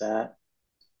miss that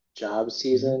job Mm-hmm.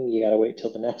 season, you got to wait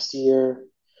till the next year.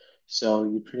 So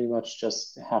you pretty much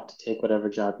just have to take whatever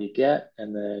job you get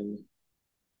and then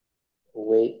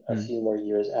wait a Mm. few more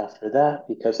years after that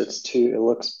because it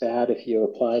looks bad if you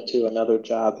apply to another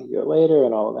job a year later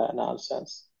and all of that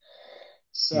nonsense.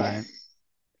 So Right.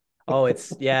 Oh,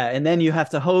 it's yeah. And then you have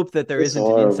to hope that there it's isn't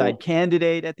an inside horrible.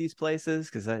 candidate at these places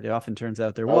because it often turns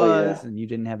out there Oh was, yeah. and you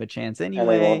didn't have a chance And they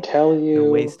won't anyway tell to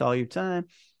waste you. all your time.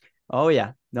 Oh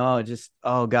yeah. No, just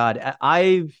oh God.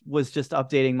 I was just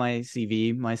updating my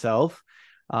CV myself.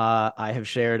 I have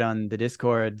shared on the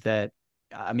Discord that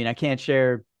I mean I can't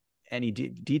share any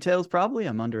details probably.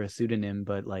 I'm under a pseudonym,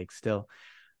 but like still.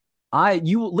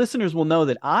 You listeners will know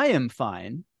that I am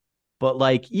fine, but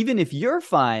like even if you're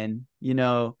fine,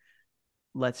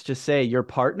 let's just say your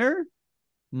partner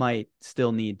might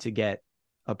still need to get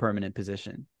a permanent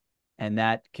position. And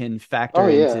that can Oh factor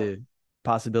yeah. into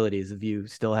possibilities of you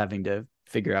still having to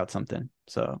figure out something.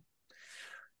 So Or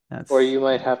that's you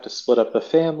might have to split up the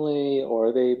family,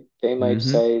 or they might mm-hmm.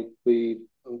 say we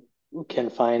can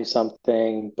find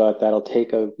something, but that'll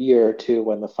take a year or two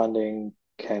when the funding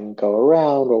can go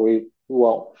around, or we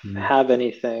won't Mm. have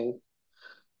anything.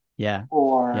 Yeah. Yeah.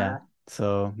 Or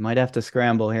So might have to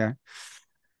scramble here.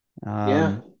 yeah,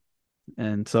 Um,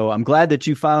 and so I'm glad that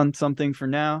you found something for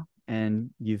now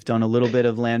and you've done a little bit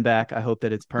of land back. I hope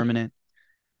that it's permanent.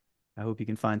 I hope you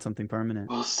can find something permanent.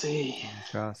 we'll see. Fingers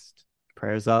crossed.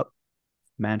 Prayers up,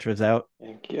 mantras out.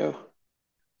 Thank you.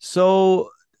 So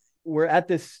we're at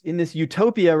this in this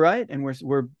utopia, right? And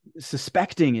we're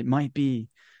suspecting it might be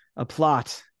a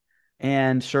plot.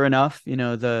 And sure enough,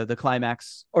 the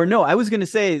climax, or no, I was gonna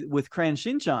say with Cran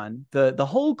Shinchan, the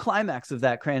whole climax of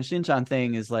that Cran Shinchan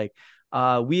thing is like,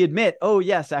 we admit, oh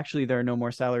yes, actually there are no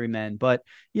more salary men, but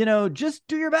just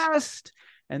do your best.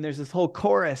 And there's this whole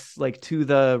chorus like to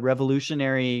the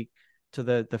revolutionary, to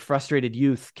the frustrated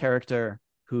youth character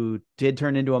who did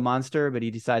turn into a monster, but he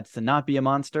decides to not be a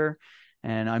monster.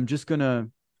 And I'm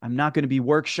not gonna be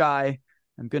work shy.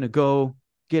 I'm gonna go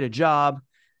get a job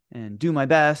and do my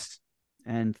best.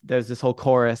 And there's this whole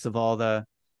chorus of all the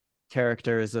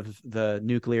characters of the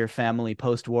nuclear family,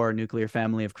 post-war nuclear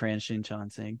family of Cran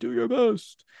Shinchan saying, do your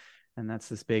best. And that's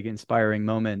this big inspiring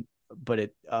moment.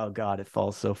 But oh God, it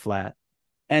falls so flat.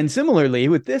 And similarly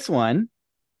with this one,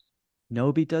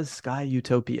 Nobita's Sky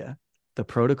Utopia, the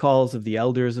protocols of the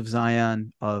elders of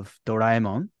Zion of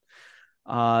Doraemon.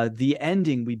 The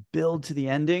ending, we build to the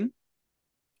ending,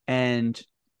 and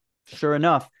sure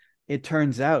enough, it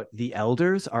turns out the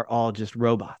elders are all just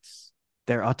robots.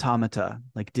 They're automata,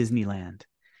 like Disneyland.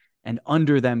 And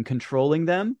under them, controlling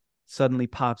them, suddenly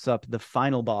pops up the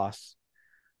final boss,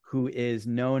 who is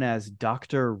known as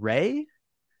Dr. Ray,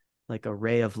 like a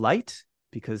ray of light,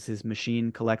 because his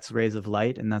machine collects rays of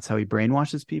light, and that's how he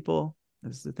brainwashes people.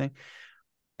 That's the thing.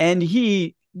 And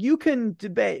you can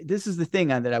debate. This is the thing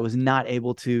that I was not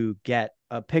able to get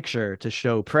a picture to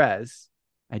show Prez.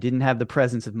 I didn't have the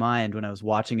presence of mind when I was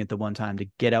watching it the one time to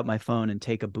get out my phone and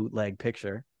take a bootleg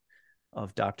picture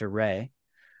of Dr. Ray.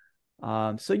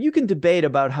 So you can debate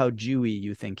about how Jewy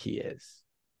you think he is.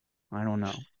 I don't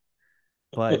know,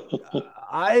 but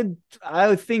I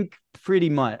I think pretty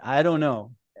much. I don't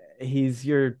know. He's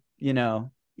your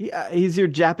yeah, he's your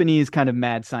Japanese kind of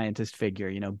mad scientist figure.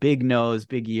 Big nose,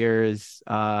 big ears,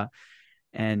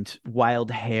 and wild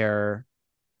hair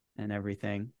and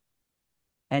everything.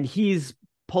 And he's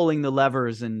pulling the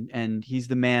levers and he's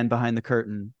the man behind the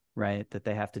curtain, right? That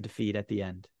they have to defeat at the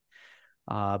end.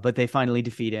 But they finally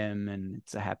defeat him, and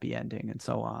it's a happy ending, and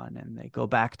so on. And they go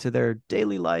back to their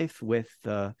daily life with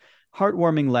the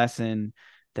heartwarming lesson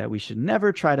that we should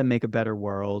never try to make a better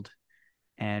world,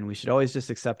 and we should always just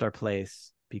accept our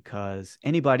place, because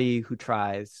anybody who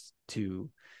tries to,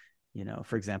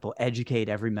 for example, educate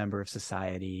every member of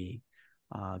society,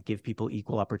 give people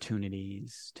equal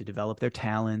opportunities to develop their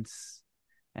talents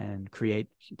and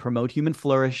promote human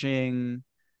flourishing.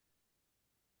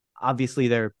 Obviously,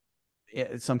 they're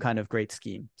some kind of great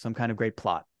scheme, some kind of great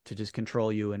plot to just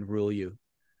control you and rule you,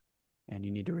 and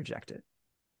you need to reject it.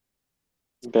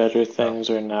 Better So,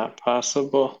 things are not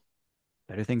possible.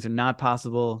 better things are not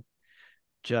possible.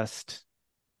 Just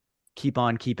keep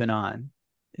on keeping on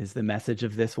is the message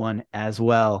of this one as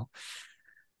well.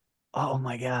 Oh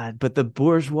my god! But the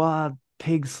bourgeois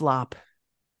pig slop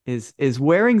is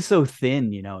wearing so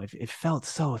thin. It felt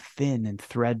so thin and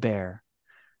threadbare.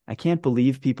 I can't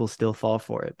believe people still fall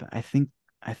for it, but I think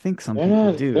some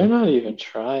people They're do. not even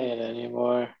trying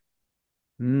anymore.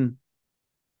 Mm.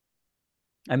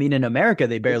 I mean, in America,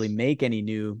 they barely It's make any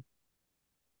new.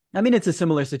 I mean, it's a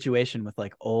similar situation with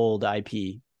like old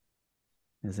IP,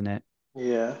 isn't it?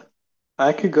 yeah.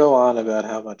 I could go on about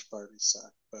how much Barbie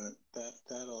sucked, but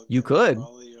that'll You get through could.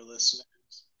 all of your listeners.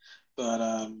 But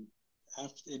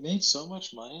after, it made so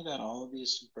much money that all of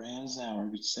these brands now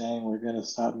are saying we're going to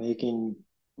stop making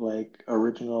like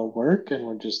original work and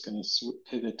we're just going to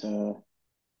pivot to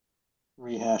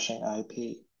rehashing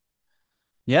IP,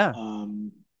 Yeah.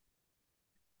 um,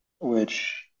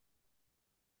 which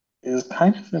is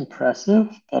kind of impressive,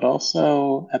 but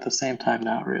also at the same time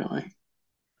not really.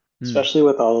 Mm. Especially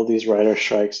with all of these writer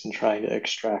strikes and trying to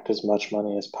extract as much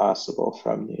money as possible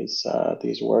from these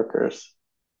workers.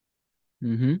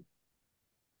 Hmm.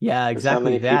 Yeah, Because how exactly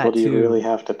many people that do you really too.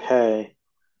 have to pay?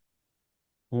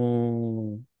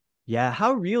 Oh, yeah.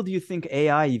 How real do you think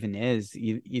AI even is?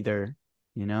 Either,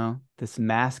 this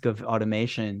mask of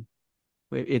automation.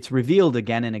 It's revealed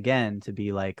again and again to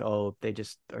be like, oh, they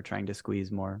just are trying to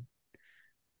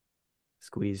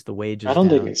squeeze the I wages don't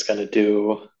think down, it's going to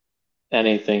do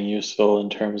anything useful in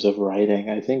terms of writing.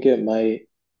 I think it might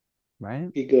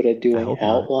right? be good at I doing hope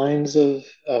not. outlines of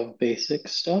basic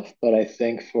stuff, but I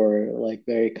think for like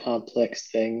very complex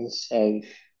things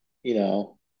you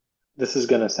know, this is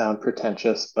going to sound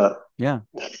pretentious, but Yeah.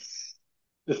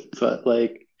 but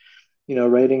like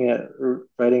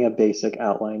writing a basic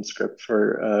outline script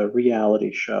for a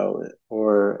reality show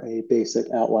or a basic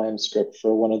outline script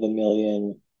for one of the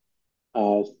million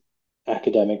uh,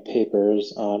 academic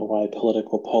papers on why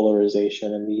political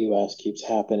polarization in the US keeps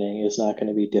happening is not going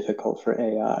to be difficult for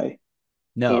AI.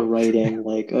 But No. writing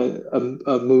like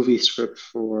a movie script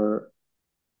for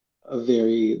a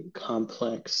very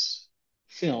complex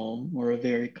film or a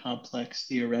very complex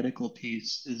theoretical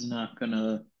piece is not going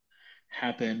to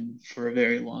happen for a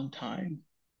very long time.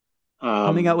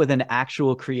 Coming out Um, with an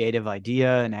actual creative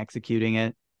idea and executing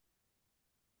it,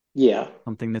 yeah,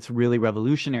 something that's really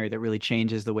revolutionary, that really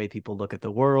changes the way people look at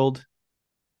the world.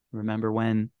 Remember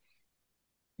when,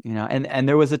 and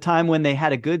there was a time when they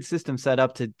had a good system set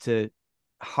up to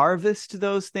harvest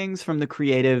those things from the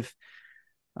creative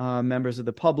members of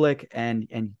the public, and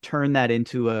turn that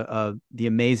into a the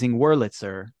amazing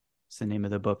Wurlitzer. It's the name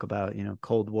of the book about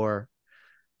Cold War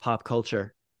pop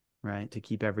culture, right? To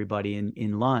keep everybody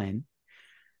in line.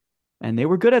 And they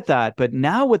were good at that. But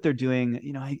now what they're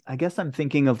doing, I guess I'm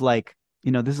thinking of like,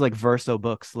 this is like Verso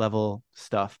books level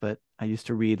stuff, but I used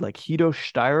to read like Hito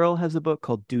Steyerl has a book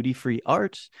called Duty Free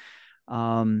Art.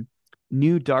 Um,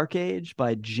 New Dark Age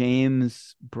by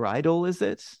James Bridle, is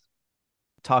it?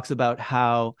 Talks about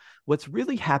how what's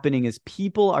really happening is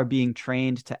people are being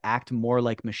trained to act more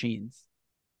like machines.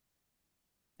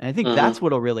 And I think that's hmm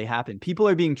what'll really happen. People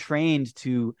are being trained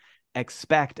to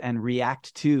expect and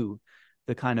react to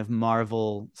the kind of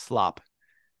Marvel slop.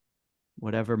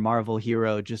 Whatever Marvel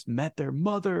hero just met their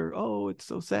mother. Oh, it's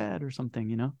so sad, or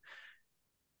something.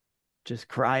 Just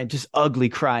crying, just ugly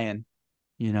crying,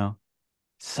 you know,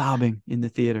 sobbing in the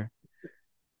theater.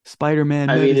 Spider-Man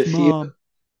I met mean, his mom.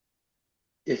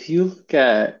 if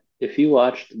you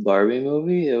watched the Barbie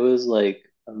movie, it was like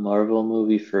a Marvel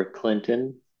movie for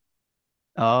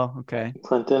Oh, okay.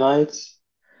 Clintonites.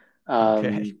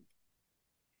 Okay. Um,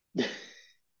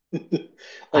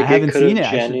 I like haven't seen it.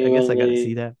 I guess I got to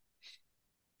see that.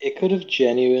 it could have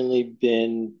genuinely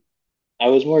been. I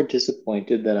was more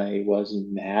disappointed than I was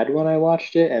mad when I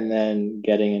watched it, and then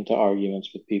getting into arguments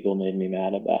with people made me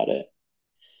mad about it.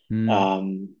 Mm,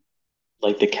 Um,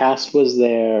 like the cast was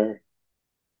there.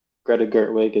 Greta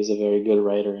Gerwig is a very good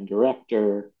writer and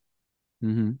director.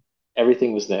 hmm.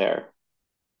 Everything was there,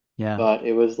 Yeah. but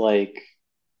it was like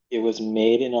it was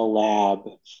made in a lab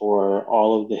for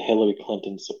all of the Hillary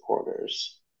Clinton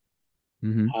supporters.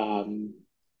 Mm-hmm. Um,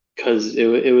 because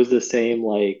it was the same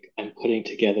like I'm putting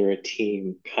together a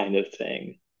team kind of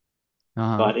thing,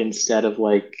 Uh-huh. but instead of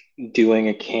like doing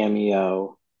a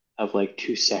cameo of like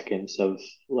 2 seconds of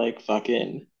like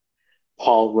fucking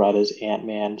Paul Rudd as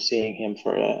Ant-Man, seeing him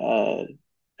for a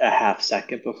half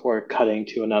second before cutting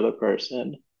to another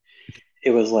person,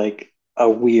 it was like a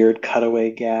weird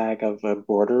cutaway gag of a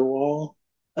border wall.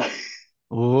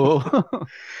 Oh.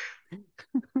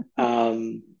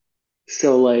 um,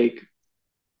 so like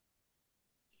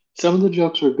some of the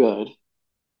jokes were good,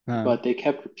 Uh, but they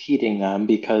kept repeating them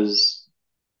because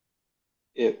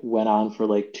it went on for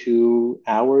like 2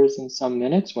 hours and some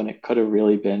minutes when it could have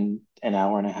really been an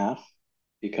hour and a half uh-huh.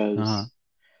 because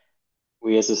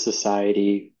we as a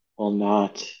society will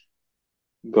not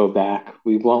go back.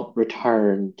 We won't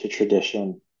return to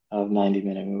tradition of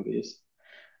 90-minute movies.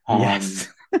 Yes.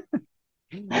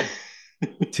 Um,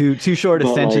 Too short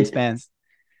but attention like, spans.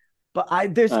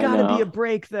 But there's I got to be a know.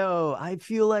 break though. I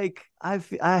feel like I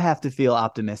have to feel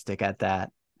optimistic at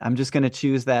that. I'm just going to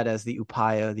choose that as the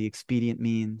upaya, the expedient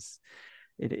means.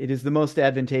 It is the most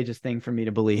advantageous thing for me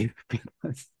to believe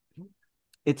because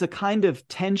it's a kind of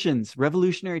tensions,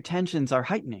 revolutionary tensions are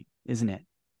heightening, isn't it?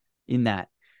 In that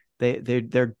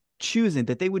they're choosing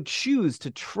that they would choose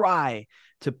to try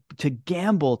to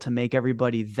gamble to make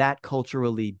everybody that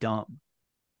culturally dumb,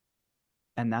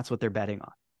 and that's what they're betting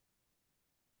on.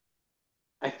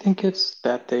 I think it's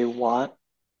that they want,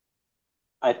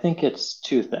 I think it's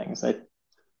two things.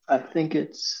 I think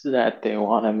it's that they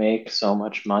want to make so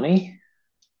much money.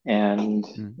 And,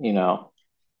 Mm. you know,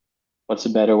 what's a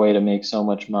better way to make so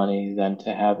much money than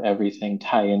to have everything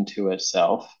tie into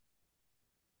itself?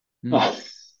 Mm.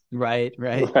 Right,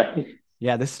 right. Right.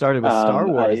 Yeah, this started with Star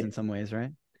Wars I, in some ways,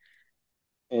 right?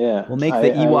 yeah, We'll make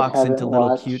the I Ewoks into haven't little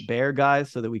cute watched. bear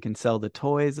guys so that we can sell the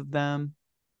toys of them.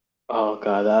 Oh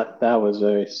God, that was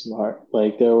very smart.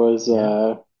 Like there was,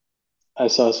 Yeah. I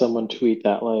saw someone tweet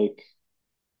that like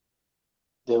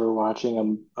they were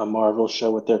watching a Marvel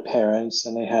show with their parents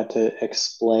and they had to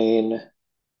explain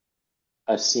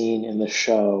a scene in the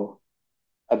show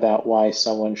about why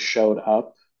someone showed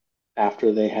up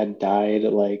after they had died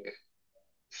like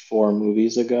 4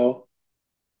 movies ago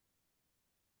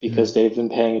because Mm. they've been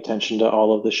paying attention to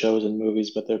all of the shows and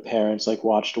movies, but their parents like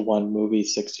watched one movie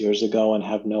 6 years ago and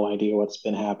have no idea what's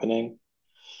been happening.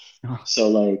 Oh, So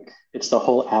like it's the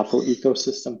whole Apple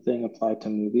ecosystem thing applied to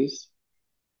movies,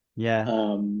 yeah.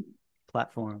 um,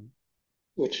 Platform.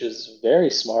 which is very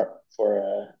smart for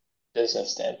a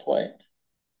business standpoint.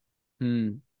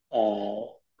 Hmm. Uh,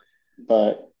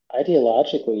 but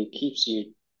ideologically, it keeps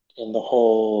you in the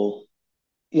whole,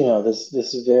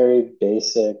 this very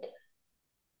basic,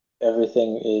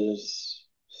 everything is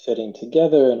fitting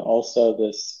together, and also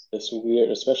this weird,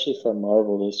 especially for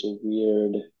Marvel, this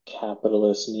weird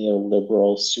capitalist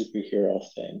neoliberal superhero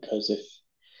thing. Because if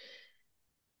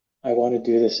I want to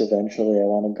do this eventually, I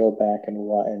want to go back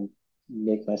and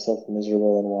make myself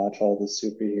miserable and watch all the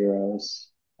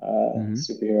Hmm.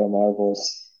 superhero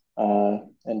Marvels,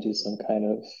 and do some kind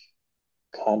of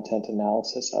content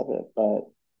analysis of it. But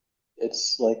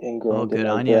it's like Oh, ingrained in good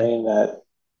my on you. brain that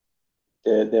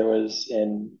there was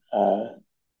in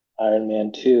Iron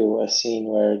Man 2 a scene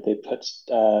where they put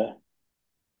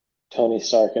Tony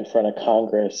Stark in front of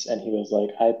Congress and he was like,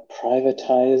 I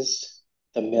privatized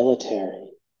the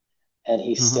military. And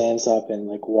he stands up and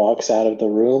like walks out of the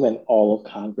room and all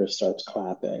of Congress starts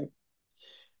clapping.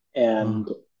 And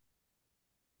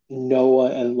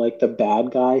Noah and like the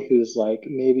bad guy who's like,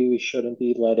 maybe we shouldn't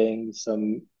be letting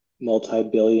some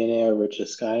multi-billionaire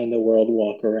richest guy in the world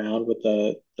walk around with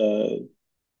the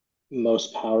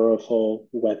most powerful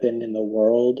weapon in the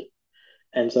world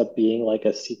ends up being like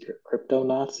a secret crypto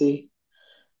Nazi.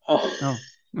 Oh,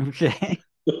 okay.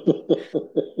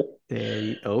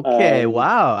 Okay. um,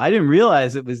 Wow. I didn't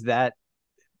realize it was that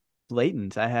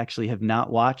blatant. I actually have not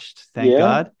watched, thank yeah,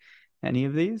 God, any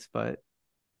of these, but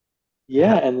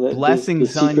yeah, and the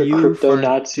blessings on secret you crypto for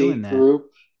Nazi doing that.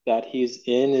 group that he's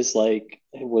in is like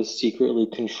was secretly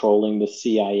controlling the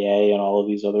CIA and all of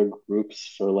these other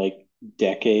groups for like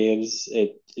decades.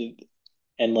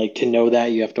 And like to know that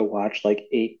you have to watch like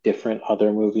 8 different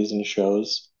other movies and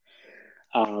shows.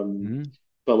 Um, Mm.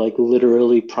 but like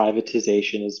literally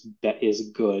privatization is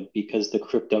good because the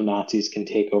crypto Nazis can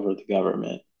take over the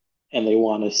government and they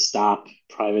want to stop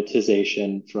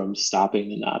privatization from stopping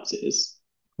the Nazis,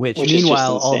 Which, which is just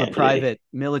meanwhile, all the insanity. private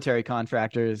military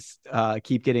contractors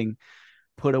keep getting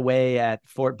put away at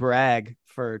Fort Bragg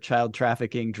for child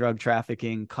trafficking, drug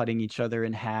trafficking, cutting each other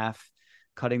in half,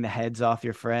 cutting the heads off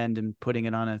your friend and putting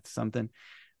it on a something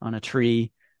on a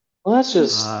tree. Well, that's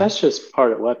just Uh, that's just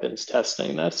part of weapons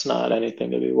testing. That's not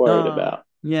anything to be worried no, about.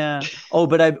 yeah. Oh,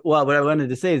 but what I wanted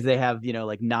to say is they have,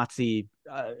 like Nazi,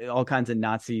 all kinds of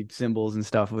Nazi symbols and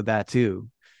stuff with that too.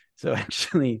 So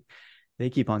actually,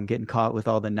 they keep on getting caught with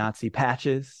all the Nazi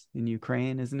patches in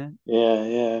Ukraine, isn't it? Yeah,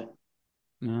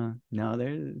 yeah, No,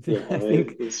 there. yeah. I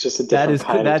think It's just a different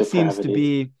kind of that seems to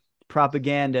depravity. be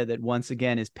propaganda that once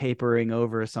again is papering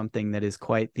over something that is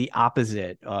quite the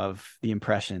opposite of the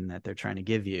impression that they're trying to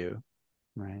give you,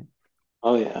 right?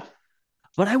 Oh yeah.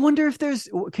 But I wonder if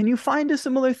can you find a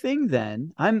similar thing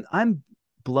then? I'm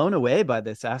blown away by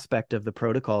this aspect of the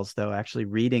protocols though, actually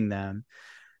reading them,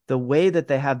 the way that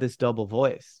they have this double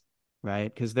voice,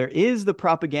 right? Because there is the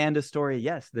propaganda story.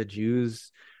 Yes, the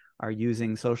Jews are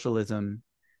using socialism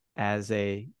as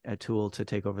a tool to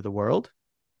take over the world,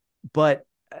 but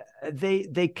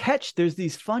they catch there's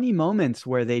these funny moments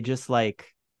where they just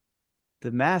like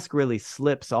the mask really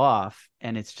slips off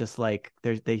and it's just like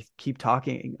they keep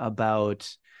talking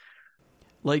about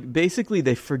like basically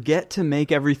they forget to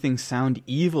make everything sound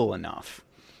evil enough.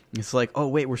 It's like, oh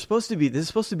wait, this is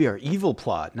supposed to be our evil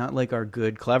plot, not like our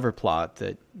good clever plot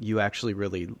that you actually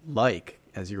really like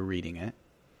as you're reading it.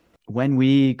 When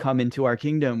we come into our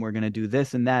kingdom, we're going to do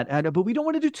this and that, but we don't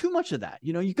want to do too much of that.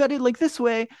 You got it like this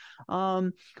way,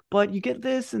 but you get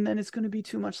this, and then it's going to be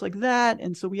too much like that.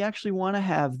 And so we actually want to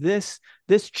have this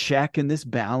check and this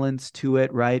balance to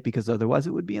it, right? Because otherwise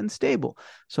it would be unstable.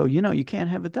 So you can't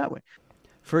have it that way.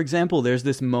 For example, there's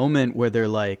this moment where they're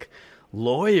like,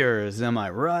 lawyers, am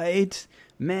I right?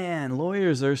 Man,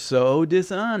 lawyers are so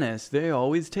dishonest. They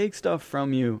always take stuff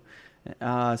from you.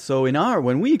 So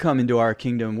when we come into our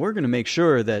kingdom, we're going to make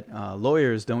sure that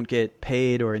lawyers don't get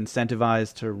paid or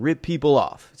incentivized to rip people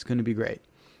off. It's going to be great.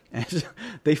 And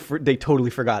they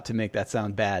totally forgot to make that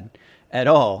sound bad at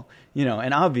all.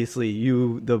 And obviously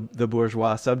the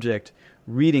bourgeois subject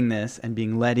reading this and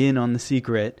being let in on the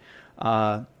secret,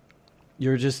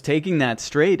 you're just taking that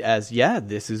straight as, yeah,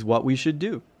 this is what we should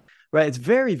do. Right. It's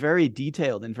very, very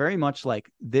detailed and very much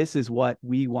like this is what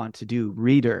we want to do.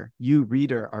 You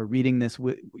reader are reading this,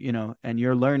 and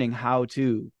you're learning how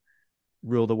to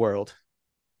rule the world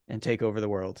and take over the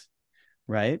world.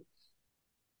 Right.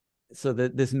 So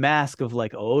that this mask of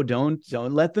like, oh, don't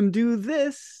let them do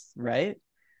this. Right.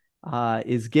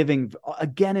 Is giving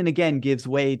again and again gives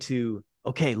way to,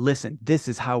 okay, listen, this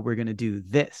is how we're going to do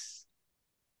this.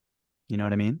 You know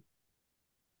what I mean?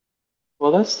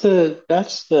 Well,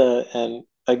 and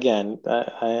again,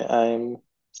 I'm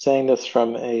saying this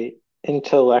from a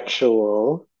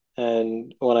intellectual,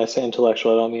 and when I say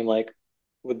intellectual, I don't mean like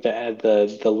with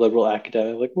the liberal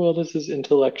academic, like, well, this is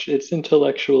intellectual. It's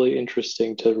intellectually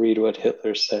interesting to read what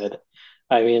Hitler said.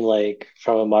 I mean, like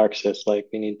from a Marxist, like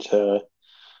we need to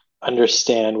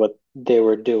understand what they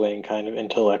were doing, kind of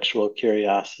intellectual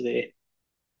curiosity.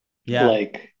 Yeah.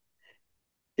 Like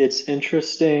it's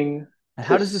interesting And to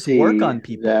how does this work see on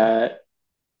people? that,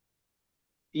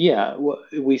 yeah,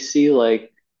 we see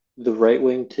like the right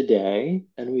wing today,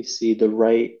 and we see the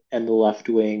right and the left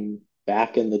wing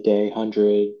back in the day,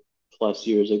 100+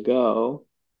 years ago.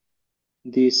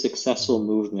 These successful Mhm.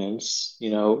 movements,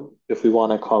 if we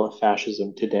want to call it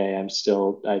fascism today, I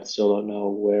still don't know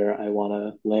where I want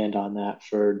to land on that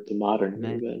for the modern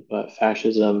Right. movement, but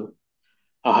fascism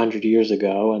 100 years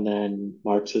ago, and then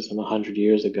Marxism 100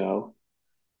 years ago,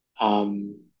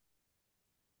 um,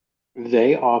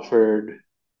 they offered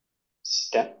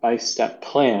step-by-step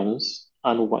plans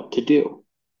on what to do.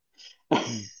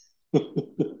 Mm.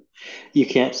 You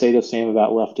can't say the same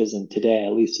about leftism today,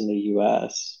 at least in the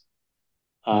US.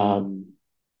 Mm. Um,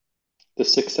 the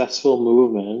successful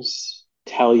movements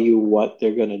tell you what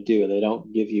they're going to do. They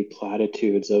don't give you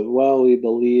platitudes of, well, we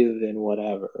believe in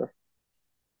whatever.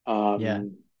 Yeah.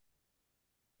 Um,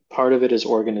 Part of it is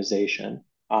organization,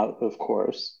 of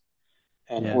course.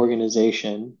 And Yeah.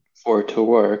 organization, for it to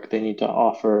work, they need to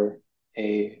offer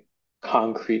a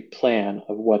concrete plan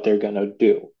of what they're going to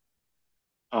do.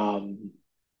 Um,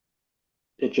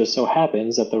 it just so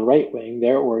happens that the right wing,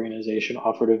 their organization,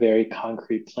 offered a very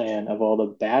concrete plan of all the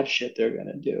bad shit they're going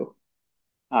to do.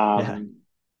 Yeah. Um,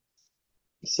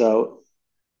 so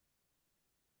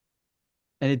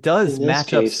And it in does this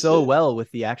match up case, so well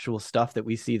with the actual stuff that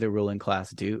we see the ruling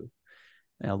class do.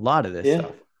 And a lot of this yeah,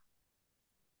 stuff,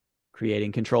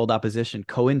 creating controlled opposition,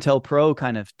 COINTELPRO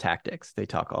kind of tactics, they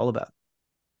talk all about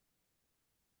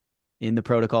in the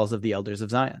protocols of the elders of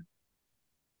Zion.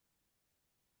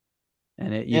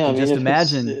 And you yeah. I can mean, just if it's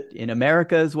imagine in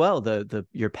America as well,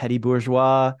 your petty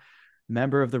bourgeois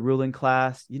member of the ruling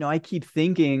class. I keep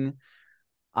thinking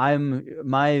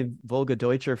my Volga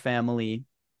Deutscher family,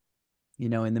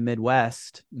 in the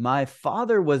Midwest. My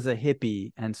father was a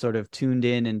hippie and sort of tuned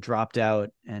in and dropped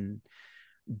out and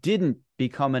didn't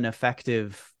become an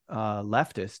effective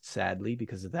leftist, sadly,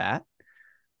 because of that.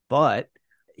 But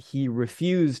he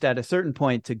refused at a certain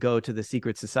point to go to the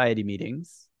secret society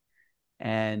meetings,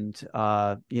 and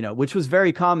which was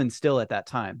very common still at that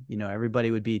time.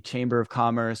 Everybody would be Chamber of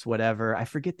Commerce, whatever. I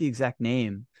forget the exact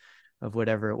name of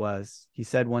whatever it was. He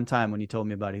said one time when he told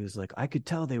me about it, he was like, I could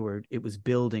tell it was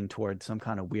building toward some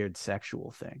kind of weird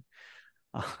sexual thing.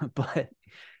 But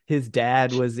his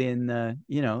dad was in the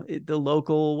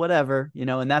local whatever,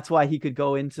 and that's why he could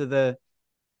go into the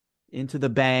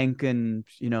bank and,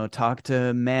 talk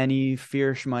to Manny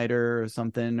Fierschmeiter or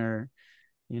something, or,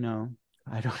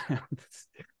 I don't know.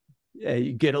 Yeah,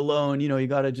 you get a loan, you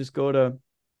got to just go to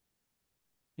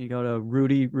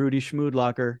Rudy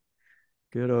Schmoodlocker,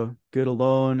 get a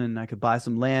loan, and I could buy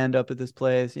some land up at this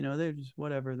place. They're just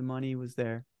whatever, the money was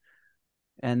there.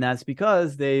 And that's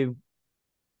because they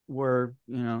were,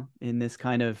 in this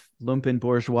kind of lumpen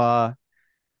bourgeois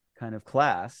kind of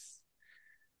class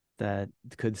that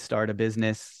could start a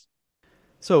business.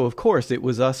 So, of course, it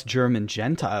was us German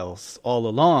Gentiles all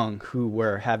along who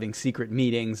were having secret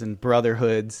meetings and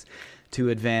brotherhoods to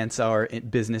advance our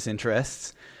business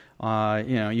interests.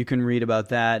 You can read about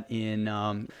that in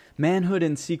Manhood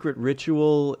and Secret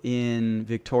Ritual in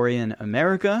Victorian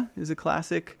America is a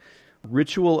classic.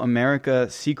 Ritual America,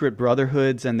 Secret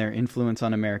Brotherhoods and Their Influence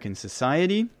on American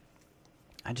Society.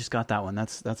 I just got that one.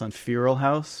 That's on Feral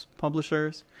House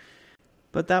Publishers.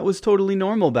 But that was totally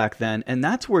normal back then, and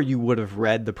that's where you would have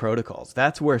read the protocols.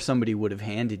 That's where somebody would have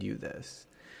handed you this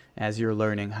as you're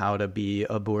learning how to be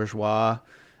a bourgeois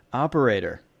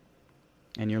operator.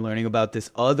 And you're learning about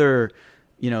this other,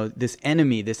 this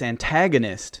enemy, this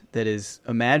antagonist that is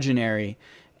imaginary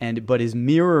but is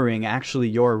mirroring actually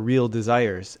your real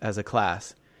desires as a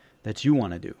class that you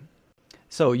want to do.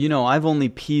 So, I've only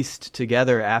pieced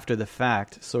together after the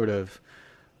fact sort of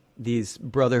these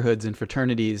brotherhoods and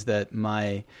fraternities that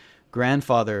my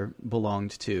grandfather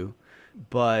belonged to.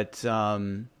 But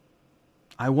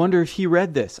I wonder if he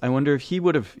read this. I wonder if he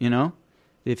would have,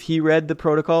 if he read the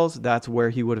protocols, that's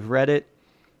where he would have read it.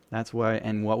 That's why,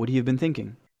 and what would he have been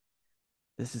thinking?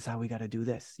 This is how we got to do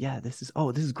this. Yeah, this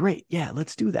is great. Yeah,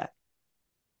 let's do that.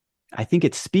 I think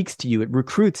it speaks to you. It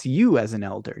recruits you as an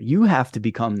elder. You have to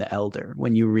become the elder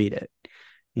when you read it.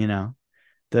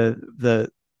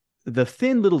 The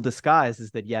thin little disguise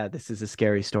is that, yeah, this is a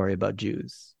scary story about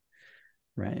Jews,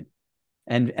 right?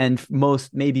 And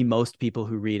most people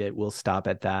who read it will stop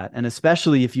at that. And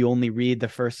especially if you only read the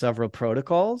first several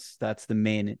protocols, that's the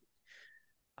main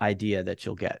idea that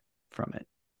you'll get from it.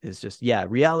 Is just, yeah,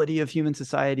 reality of human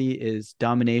society is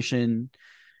domination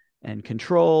and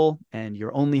control, and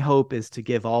your only hope is to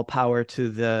give all power to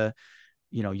the,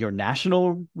 your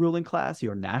national ruling class,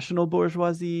 your national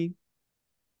bourgeoisie,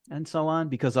 and so on,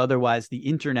 because otherwise the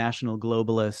international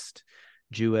globalist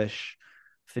Jewish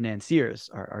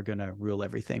financiers are going to rule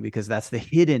everything, because that's the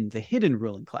hidden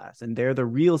ruling class, and they're the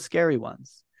real scary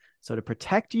ones. So to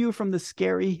protect you from the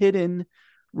scary hidden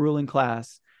ruling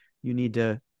class, you need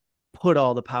to put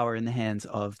all the power in the hands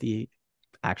of the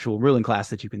actual ruling class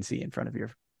that you can see in front of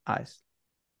your eyes,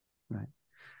 right?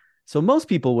 So most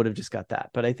people would have just got that,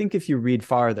 but I think if you read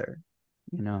farther,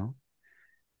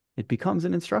 it becomes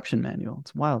an instruction manual.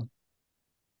 It's wild.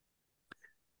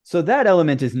 So that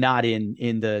element is not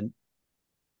in the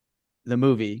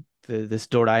movie, this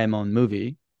Doraemon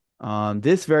movie.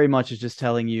 This very much is just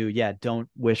telling you, yeah, don't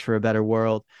wish for a better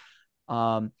world.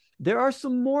 There are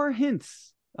some more hints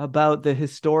about the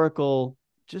historical,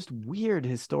 just weird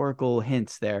historical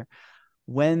hints there.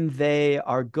 When they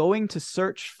are going to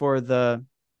search for the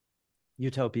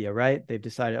utopia, right? They've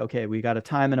decided, okay, we got a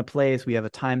time and a place. We have a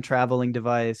time traveling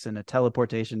device and a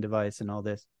teleportation device and all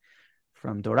this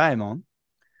from Doraemon,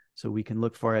 so we can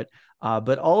look for it.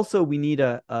 But also we need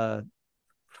a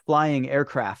flying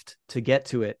aircraft to get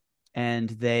to it. And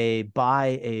they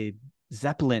buy a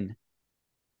Zeppelin.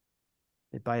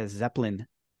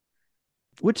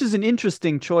 Which is an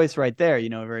interesting choice right there,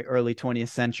 very early 20th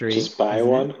century. Just buy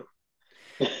one.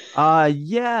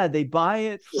 Yeah, they buy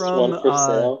it Just from one for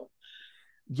sale.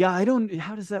 yeah,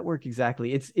 how does that work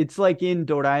exactly? It's like in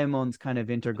Doraemon's kind of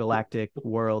intergalactic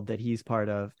world that he's part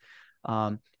of.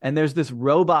 And there's this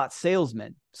robot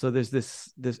salesman. So there's this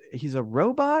he's a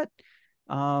robot,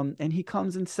 and he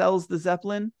comes and sells the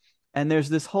Zeppelin. And there's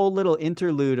this whole little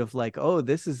interlude of like, oh,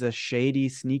 this is a shady,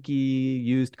 sneaky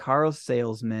used car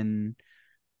salesman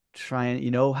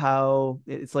trying, how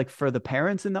it's like for the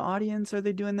parents in the audience, are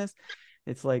they doing this?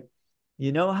 It's like,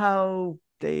 how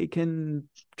they can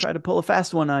try to pull a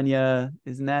fast one on you.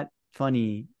 Isn't that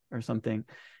funny or something?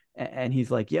 And he's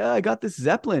like, yeah, I got this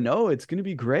Zeppelin. Oh, it's gonna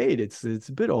be great. It's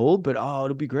a bit old, but oh,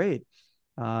 it'll be great.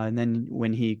 And then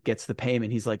when he gets the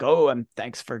payment, he's like, oh,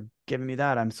 thanks for giving me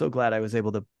that. I'm so glad I was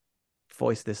able to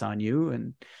foist this on you.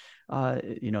 And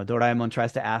Doraemon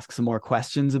tries to ask some more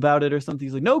questions about it or something.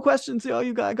 He's like, no questions. Oh,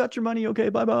 I got your money. Okay,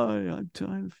 bye bye.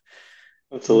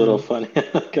 That's a You little know, funny. I'm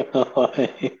not gonna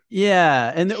lie.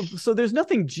 yeah. And so there's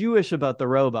nothing Jewish about the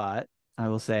robot. I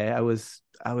will say, I was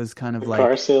kind of The car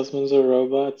like, salesman's a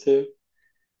robot too.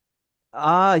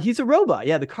 he's a robot.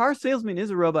 Yeah, the car salesman is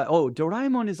a robot. Oh,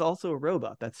 Doraemon is also a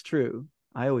robot. That's true.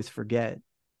 I always forget.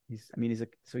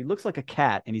 So he looks like a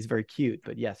cat and he's very cute,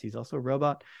 but yes, he's also a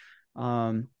robot.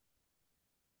 Um,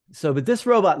 but this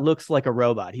robot looks like a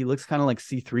robot. He looks kind of like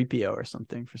C3PO or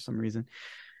something for some reason.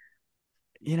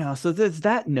 So there's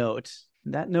that note.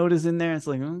 That note is in there. It's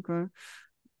like, okay.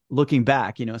 Looking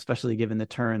back, especially given the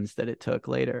turns that it took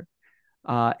later.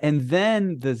 And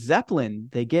then the Zeppelin,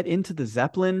 they get into the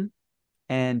Zeppelin,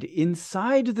 and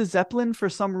inside the Zeppelin, for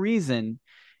some reason,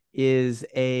 is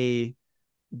a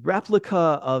replica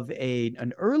of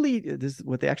an early, this is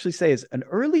what they actually say is an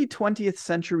early 20th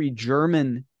century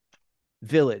German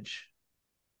village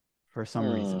for some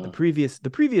reason. Hmm. The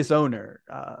previous owner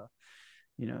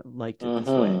liked it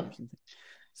this way Mm-hmm. or something.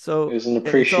 He So was an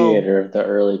it's all appreciator of the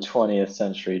early 20th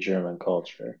century German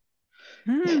culture.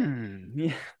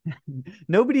 yeah.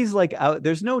 Nobody's like out.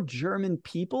 There's no German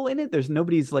people in it. There's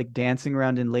nobody's like dancing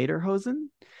around in lederhosen,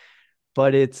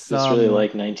 but it's Just really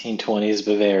like 1920s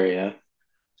Bavaria.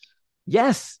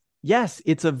 yes, yes,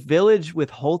 it's a village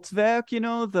with Holzwerk,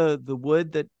 the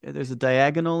wood that there's a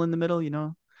diagonal in the middle,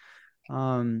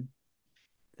 Um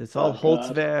it's all Oh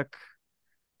God. Holzwerk,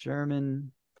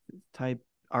 German type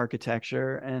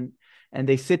architecture, and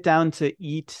they sit down to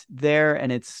eat there,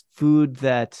 and it's food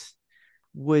that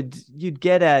you'd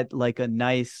get at like a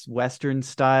nice Western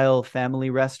style family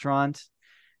restaurant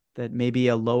that maybe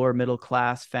a lower middle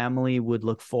class family would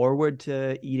look forward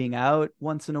to eating out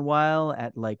once in a while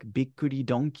at, like Bikuri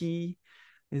Donki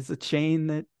is a chain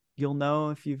that you'll know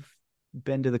if you've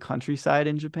been to the countryside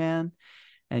in Japan.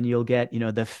 And you'll get,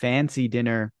 the fancy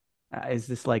dinner. Is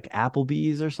this like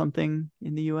Applebee's or something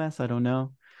in the US? I don't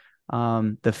know.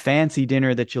 The fancy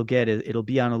dinner that you'll get, it'll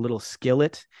be on a little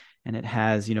skillet, and it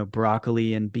has,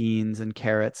 broccoli and beans and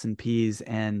carrots and peas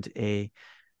and a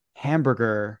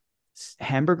hamburger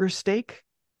hamburger steak.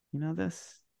 You know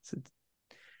this?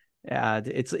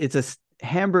 It's a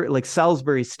hamburger, like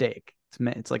Salisbury steak.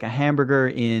 It's like a hamburger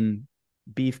in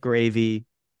beef gravy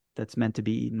that's meant to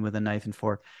be eaten with a knife and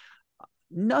fork.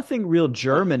 Nothing real Huh.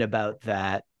 German about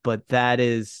that, but that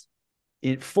is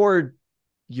it for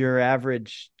your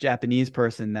average Japanese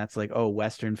person. That's like, oh,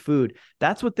 Western food.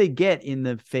 That's what they get in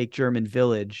the fake German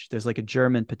village. There's like a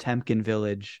German Potemkin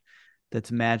village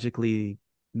that's magically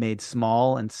made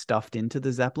small and stuffed into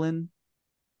the Zeppelin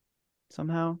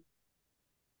somehow.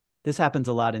 This happens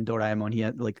a lot in Doraemon. He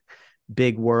had like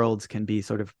big worlds can be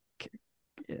sort of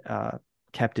uh,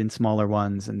 kept in smaller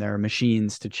ones, and there are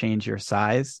machines to change your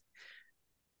size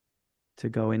to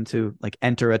go into, like,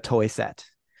 enter a toy set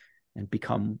and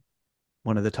become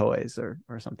one of the toys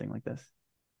or something like this.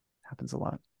 Happens a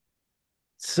lot.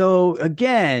 So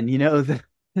again,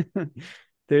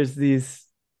 there's these.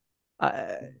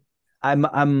 I,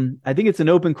 I think it's an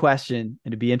open question,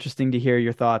 and it'd be interesting to hear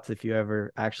your thoughts if you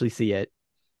ever actually see it.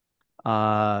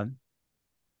 Uh,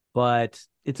 but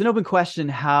it's an open question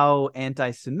how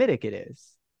anti-Semitic it is.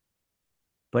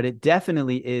 But it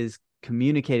definitely is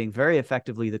communicating very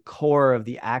effectively the core of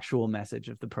the actual message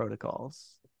of the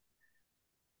protocols,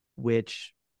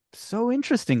 which so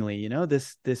interestingly,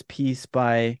 this piece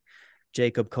by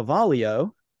Jacob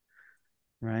Cavallo,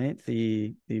 right?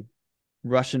 The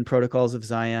Russian Protocols of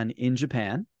Zion in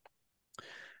Japan,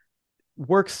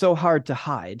 works so hard to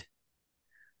hide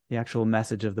the actual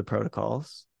message of the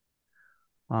protocols,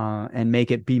 and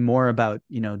make it be more about,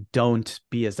 don't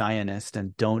be a Zionist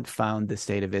and don't found the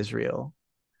state of Israel,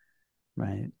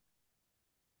 right?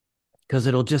 Because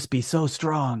it'll just be so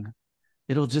strong.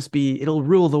 It'll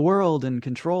rule the world and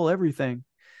control everything.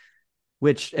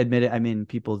 Which, admit it, I mean,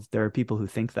 there are people who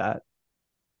think that,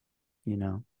 you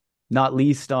know, not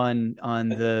least on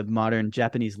the modern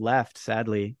Japanese left,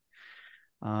 sadly.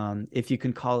 If you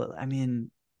can call it, I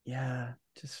mean, yeah,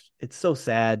 just it's so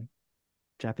sad,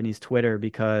 Japanese Twitter,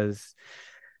 because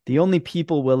the only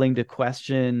people willing to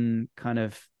question kind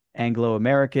of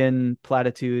Anglo-American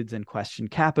platitudes and question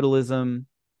capitalism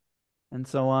and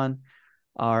so on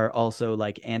are also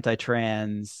like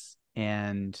anti-trans,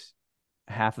 and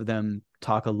half of them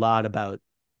talk a lot about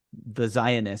the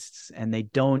Zionists, and they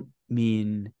don't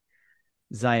mean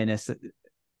Zionist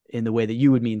in the way that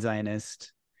you would mean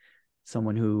Zionist,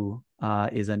 someone who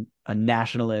is a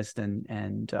nationalist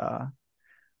and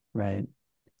right,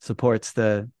 supports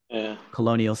the Yeah.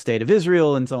 colonial state of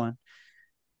Israel and so on.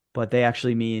 But they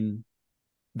mean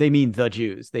the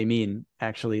Jews. They mean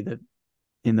actually the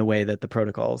in the way that the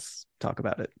protocols talk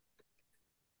about it.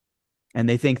 And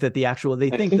they I think think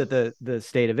that the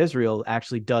state of Israel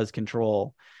actually does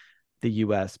control the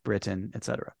US, Britain,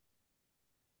 etc.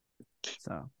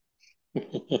 So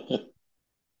the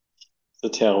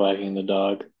tail wagging the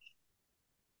dog.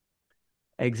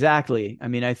 exactly. I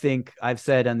mean, I think I've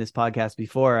said on this podcast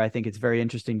before, I think it's very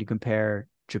interesting to compare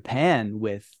Japan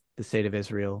with the state of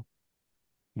Israel.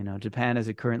 You know, Japan as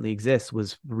it currently exists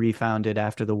was refounded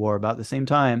after the war about the same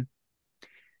time,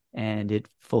 and it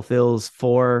fulfills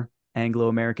for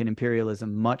Anglo-American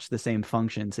imperialism much the same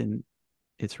functions in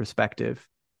its respective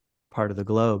part of the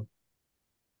globe.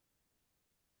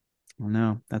 Well,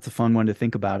 no, that's a fun one to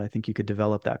think about. I think you could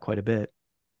develop that quite a bit.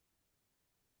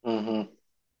 Hmm.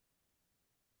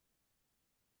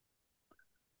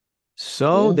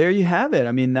 So Yeah. there you have it.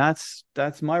 I mean, that's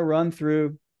my run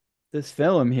through this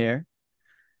film here.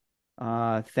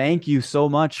 Thank you so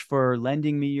much for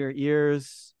lending me your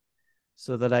ears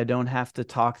so that I don't have to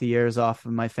talk the ears off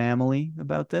of my family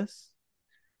about this.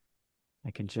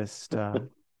 I can just I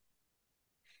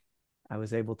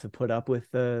was able to put up with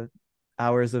the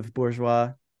hours of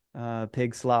bourgeois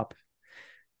pig slop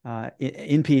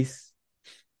in peace.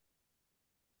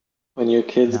 When your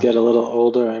kids No. get a little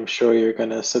older, I'm sure you're going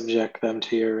to subject them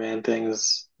to your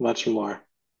rantings much more.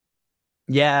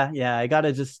 Yeah, yeah.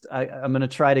 I'm gonna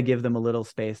try to give them a little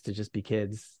space to just be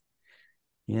kids.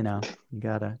 You know, you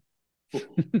gotta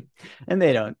and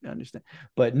they don't understand.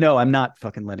 But no, I'm not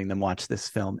fucking letting them watch this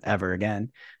film ever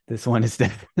again. This one is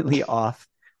definitely off.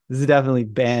 This is definitely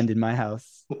banned in my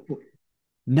house.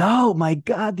 No, my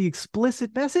God, the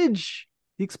explicit message.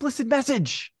 The explicit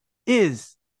message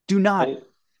is do not I,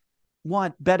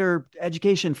 want better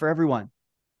education for everyone.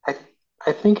 I,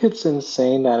 I think it's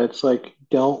insane that it's like,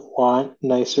 don't want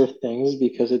nicer things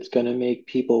because it's going to make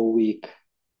people weak.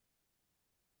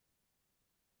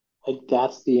 Like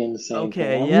that's the insane thing.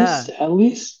 Okay, yeah. At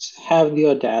least have the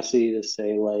audacity to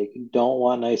say like, don't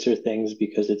want nicer things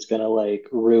because it's gonna like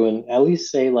ruin. At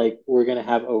least say like, we're gonna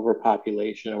have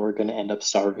overpopulation and we're gonna end up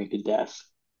starving to death.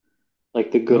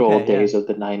 Like the good old Okay, yeah. days of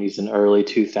the 90s and early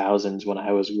 2000s when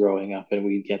I was growing up and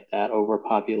we'd get that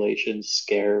overpopulation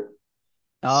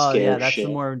Oh, yeah, scare that's the shit.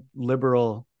 more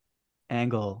liberal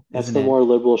angle, That's isn't the it? more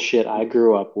liberal shit I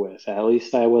grew up with. At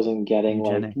least I wasn't getting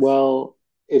like, Eugenics. well,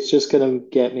 it's just gonna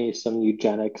get me some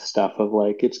eugenic stuff of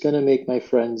like, it's gonna make my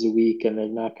friends weak and they're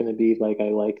not gonna be like I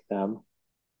like them.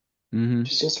 Hmm.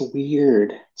 It's just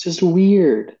weird. It's just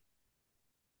weird.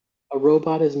 A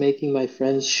robot is making my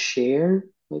friends share?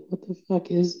 Like, what the fuck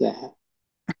is that?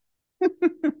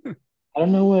 I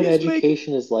don't know what He's making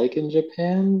education is like in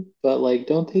Japan, but like,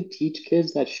 don't they teach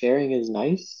kids that sharing is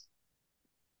nice?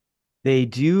 They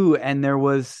do, and there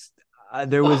was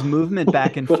movement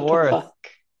back Like, and what the forth. fuck?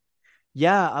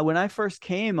 Yeah, when I first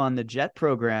came on the JET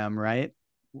program, right,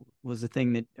 was the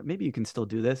thing that maybe you can still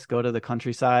do this, go to the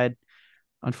countryside.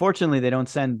 Unfortunately, they don't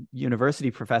send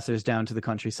university professors down to the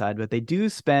countryside, but they do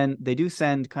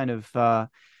send kind of uh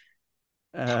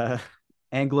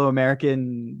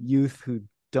Anglo-American youth who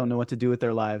don't know what to do with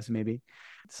their lives, maybe,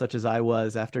 such as I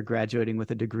was after graduating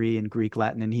with a degree in Greek,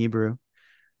 Latin, and Hebrew.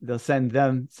 They'll send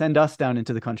us down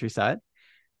into the countryside,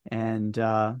 and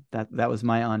that was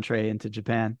my entree into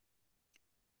Japan.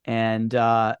 And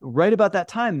right about that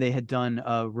time, they had done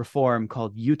a reform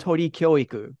called Yutori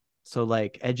Kyoiku, so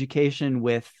like education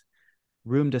with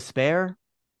room to spare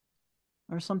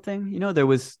or something. You know, there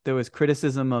was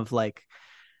criticism of like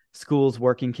schools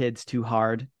working kids too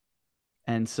hard,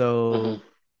 and so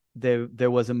Hmm. there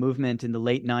was a movement in the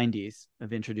late 90s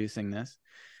of introducing this.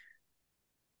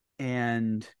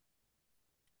 And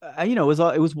it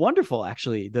was wonderful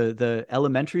actually. The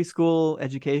elementary school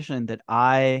education that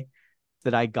I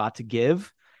got to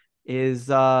give is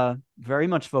very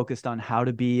much focused on how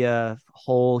to be a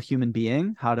whole human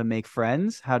being, how to make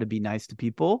friends, how to be nice to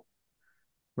people,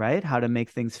 right? How to make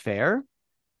things fair,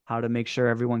 how to make sure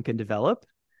everyone can develop,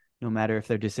 no matter if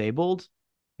they're disabled,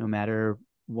 no matter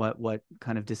what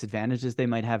kind of disadvantages they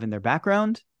might have in their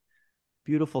background.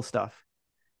 Beautiful stuff,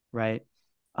 right?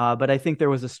 But I think there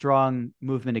was a strong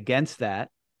movement against that.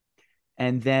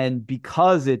 And then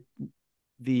because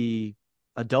the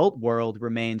adult world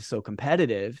remained so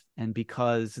competitive, and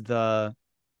because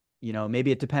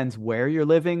maybe it depends where you're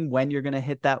living, when you're going to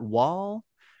hit that wall,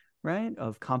 right,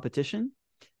 of competition.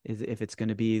 is if it's going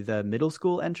to be the middle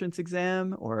school entrance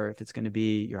exam or if it's going to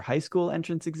be your high school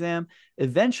entrance exam.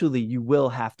 Eventually, you will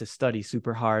have to study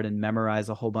super hard and memorize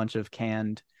a whole bunch of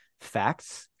canned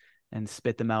facts and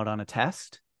spit them out on a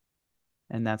test.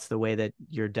 And that's the way that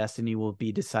your destiny will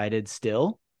be decided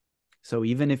still. So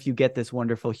even if you get this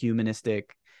wonderful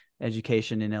humanistic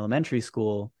education in elementary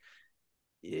school,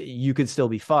 you could still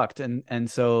be fucked. And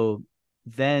so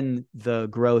then the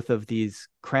growth of these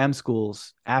cram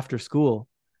schools after school,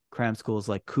 cram schools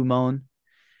like Kumon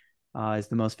is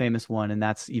the most famous one, and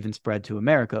that's even spread to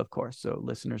America, of course. So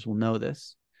listeners will know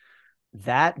this.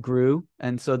 That grew,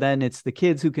 and so then it's the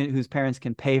kids whose parents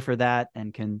can pay for that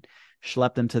and can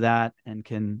schlep them to that and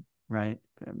can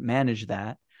manage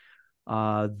that.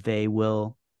 They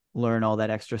will learn all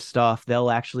that extra stuff. They'll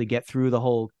actually get through the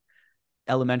whole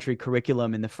elementary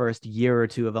curriculum in the first year or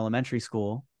two of elementary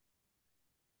school,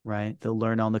 right? They'll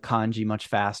learn on the kanji much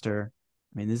faster.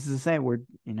 I mean, this is the same.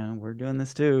 We're doing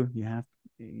this too.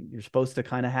 You're supposed to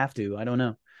kind of have to. I don't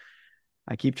know.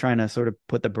 I keep trying to sort of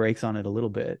put the brakes on it a little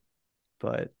bit,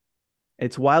 but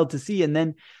it's wild to see. And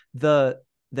then the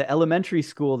elementary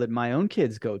school that my own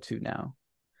kids go to now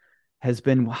has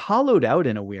been hollowed out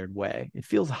in a weird way. It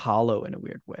feels hollow in a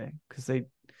weird way because they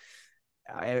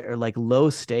are like low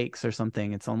stakes or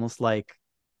something. It's almost like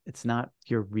it's not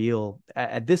your real,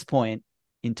 at this point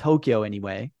in Tokyo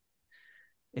anyway,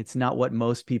 it's not what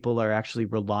most people are actually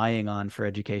relying on for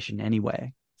education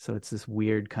anyway. So it's this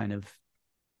weird kind of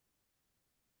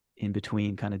in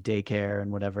between kind of daycare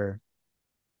and whatever.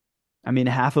 I mean,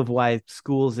 half of why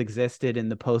schools existed in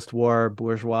the post-war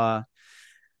bourgeois,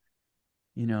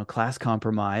 class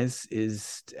compromise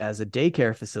is as a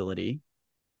daycare facility.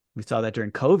 We saw that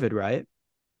during COVID, right?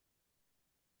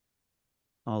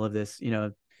 All of this,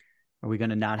 are we going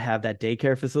to not have that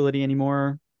daycare facility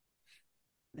anymore?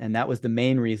 And that was the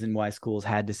main reason why schools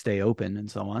had to stay open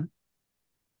and so on,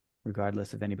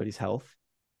 regardless of anybody's health.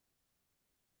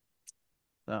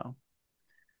 So,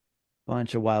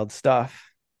 bunch of wild stuff.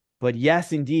 But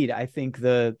yes, indeed, I think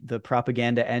the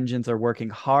propaganda engines are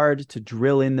working hard to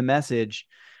drill in the message.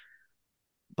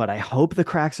 But I hope the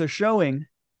cracks are showing,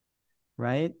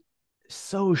 right?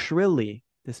 So shrilly,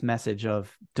 this message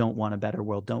of don't want a better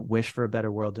world, don't wish for a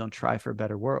better world, don't try for a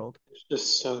better world. It's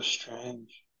just so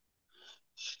strange.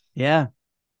 Yeah,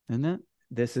 isn't it?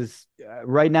 This is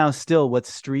right now still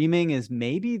what's streaming is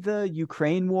maybe the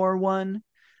Ukraine war one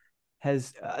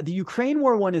has the Ukraine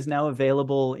war one is now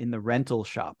available in the rental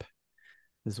shop.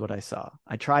 Is what I saw.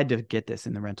 I tried to get this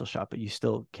in the rental shop, but you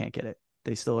still can't get it.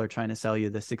 They still are trying to sell you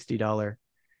the $60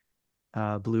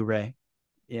 Blu-ray.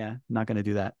 Yeah, not going to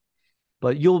do that.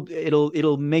 But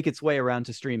it'll make its way around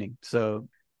to streaming. So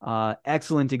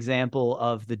excellent example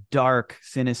of the dark,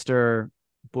 sinister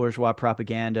bourgeois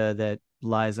propaganda that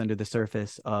lies under the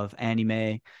surface of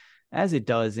anime, as it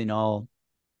does in all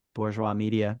bourgeois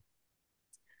media.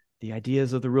 The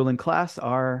ideas of the ruling class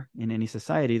are, in any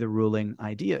society, the ruling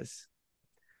ideas.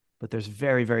 But there's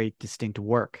very, very distinct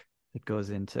work that goes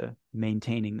into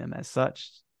maintaining them as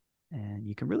such. And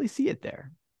you can really see it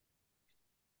there.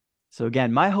 So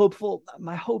again, my hope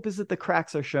is that the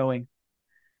cracks are showing.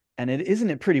 And isn't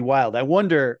it pretty wild? I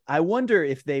wonder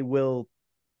if they will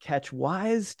catch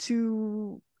wise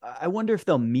to, I wonder if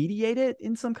they'll mediate it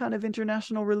in some kind of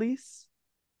international release.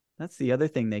 That's the other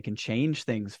thing. They can change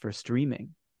things for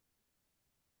streaming.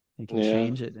 They can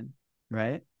change it,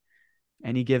 right?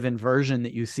 Any given version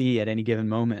that you see at any given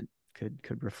moment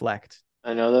could reflect.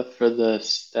 I know that for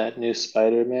that new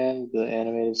Spider-Man, the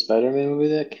animated Spider-Man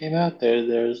movie that came out,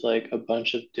 there's like a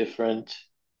bunch of different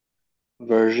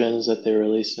versions that they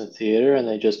released in theater, and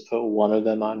they just put one of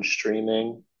them on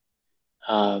streaming,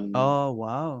 Oh,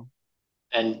 wow.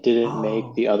 and didn't make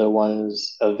Oh, the other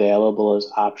ones available as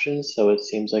options. So it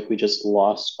seems like we just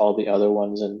lost all the other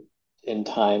ones in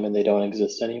time, and they don't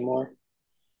exist anymore.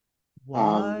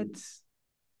 Um, what?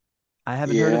 I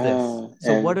haven't heard of this. yeah,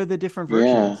 So what and are the different yeah.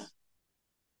 versions?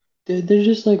 There's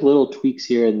just like little tweaks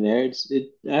here and there. It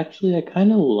actually I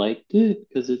kind of liked it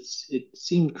because it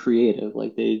seemed creative.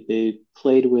 Like they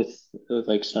played with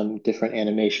like some different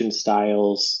animation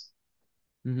styles.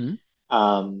 Mm-hmm.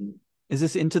 Um, Is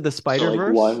this Into the so like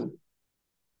Spider-Verse? one,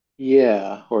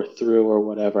 yeah, or through or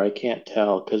whatever. I can't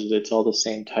tell because it's all the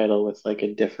same title with like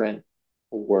a different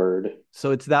word.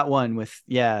 So it's that one with,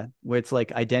 yeah, where it's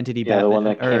like Identity Yeah, the one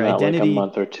Batman that or came out like a Identity,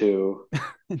 month or two.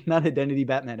 not Identity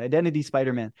Batman, Identity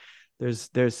Spider-Man.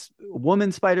 There's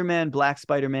woman Spider-Man, black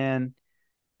Spider-Man,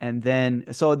 and then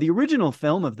so the original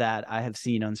film of that I have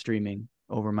seen on streaming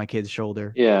over my kid's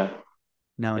shoulder Yeah,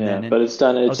 now and yeah, then. And but it's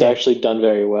okay. actually done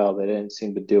very well. They didn't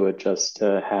seem to do it just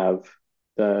to have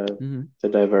the Mm-hmm. the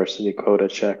diversity quota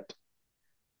checked.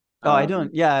 Oh, I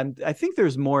don't. Yeah, I think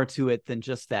there's more to it than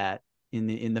just that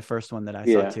in the first one that I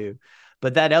saw Yeah, too.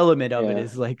 But that element of it yeah,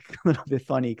 is like a little bit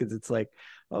funny because it's like,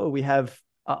 oh, we have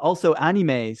also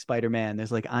anime Spider-Man.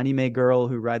 There's like anime girl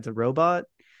who rides a robot,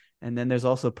 and then there's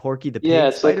also Porky the yeah. Pig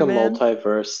It's like a Spider-Man.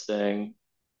 multiverse thing.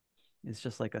 It's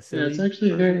just like a Yeah, it's silly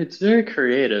actually version. it's very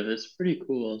creative. It's pretty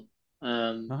cool.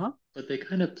 Um, Uh-huh. but they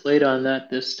kind of played on that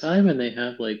this time, and they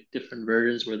have like different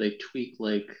versions where they tweak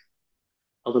like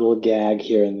a little gag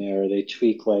here and there. They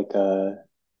tweak like a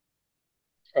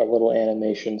little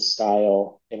animation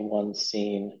style in one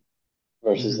scene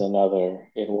versus Hmm. another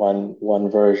in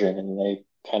one version, and they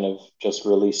kind of just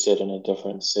released it in a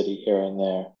different city here and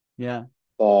there. Yeah.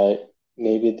 But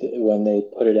maybe when they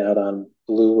put it out on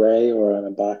Blu-ray or on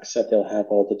a box set, they'll have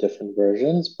all the different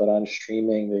versions. But on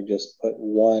streaming, they just put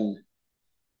one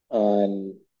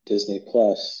on Disney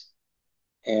Plus,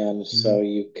 and so Hmm.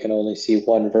 you can only see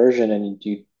one version, and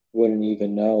you wouldn't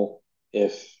even know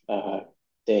if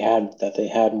they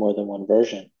had more than one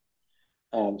version.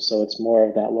 So it's more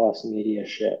of that lost media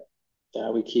shit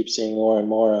that we keep seeing more and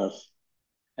more of.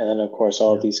 And then, of course,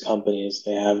 all of Yeah. these companies,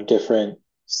 they have different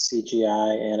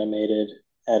CGI animated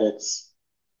edits.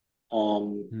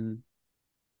 Um, Mhm.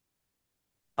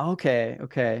 Okay,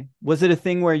 okay. Was it a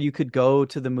thing where you could go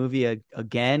to the movie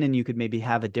again and you could maybe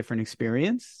have a different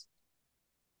experience?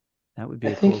 That would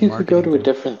be I a cool think you could go marketing to a thing.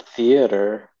 different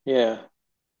theater. Yeah.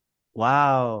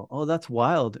 Wow. Oh, that's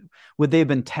wild. Would they have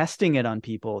been testing it on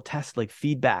people? Test like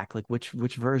feedback, like which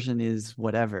version is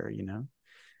whatever, you know?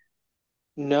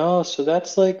 No, so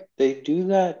that's like they do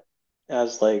that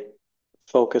as like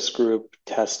focus group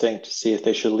testing to see if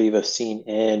they should leave a scene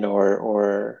in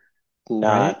or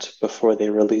Right? not before they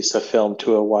release a film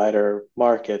to a wider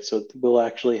market. So we'll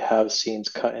actually have scenes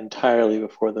cut entirely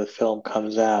before the film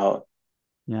comes out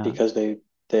Yeah. because the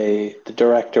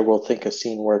director will think a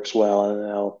scene works well and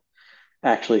they'll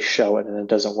actually show it and it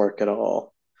doesn't work at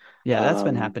all. Yeah, that's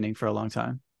been Um, happening for a long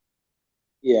time.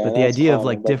 yeah, But the that's idea of common.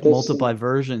 like But diff this, multiply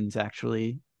versions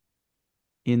actually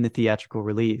in the theatrical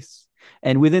release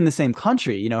and within the same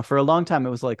country, for a long time it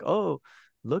was like, oh,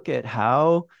 look at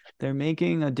how they're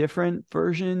making a different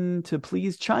version to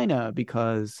please China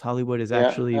because Hollywood is yeah,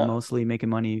 actually yeah, mostly making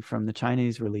money from the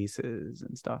Chinese releases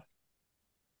and stuff.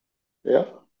 yeah.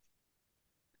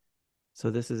 So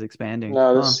this is expanding.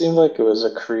 No, Huh. this seemed like it was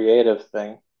a creative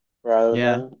thing rather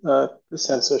Yeah. than a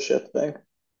censorship thing.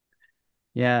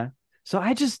 Yeah. So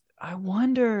I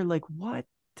wonder like what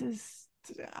does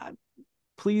uh,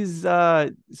 please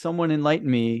someone enlighten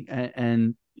me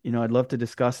and I'd love to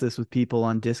discuss this with people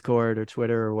on Discord or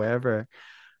Twitter or wherever.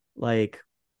 Like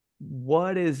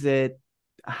what is it?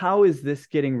 How is this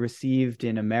getting received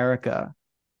in America?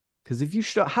 Because if you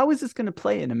show, how is this going to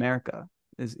play in America?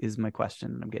 Is my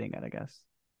question that I'm getting at, I guess.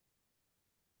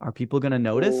 Are people going to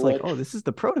notice like, What oh, this is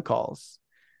the protocols?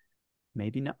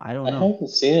 Maybe not. I don't I know. haven't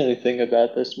seen anything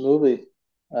about this movie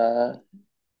uh,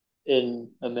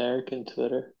 in American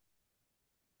Twitter.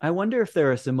 I wonder if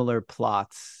there are similar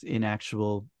plots in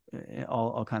actual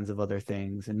all kinds of other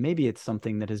things, and maybe it's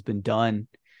something that has been done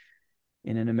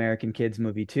in an American kids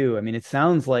movie too. I mean, it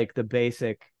sounds like the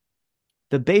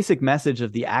basic message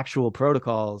of the actual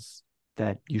protocols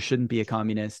that you shouldn't be a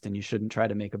communist and you shouldn't try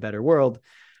to make a better world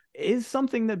is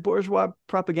something that bourgeois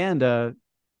propaganda,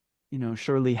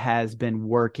 surely has been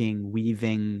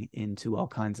weaving into all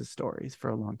kinds of stories for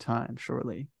a long time,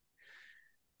 surely.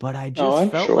 But I Oh, just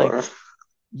I'm felt like, sure.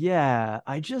 yeah,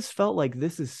 I just felt like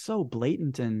this is so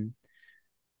blatant and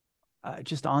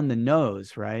just on the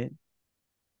nose, right?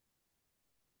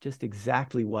 Just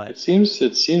exactly what. It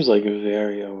seems like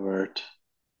very overt.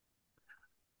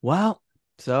 Well,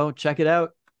 so check it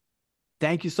out.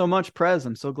 Thank you so much, Prez.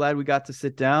 I'm so glad we got to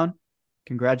sit down.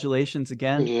 Congratulations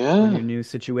again on your Yeah, new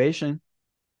situation.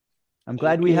 I'm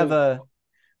glad thank we have you. a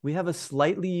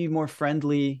slightly more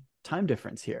friendly time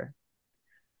difference here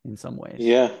in some ways.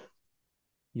 Yeah,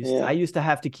 I yeah, used to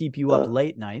have to keep you up uh,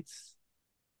 late nights,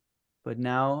 but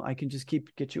now I can just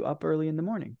get you up early in the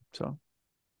morning. So a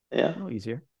yeah. little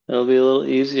easier. It'll be a little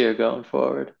easier going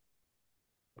forward.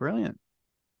 Brilliant.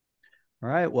 All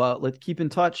right. Well, let's keep in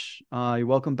touch. You're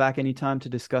welcome back anytime to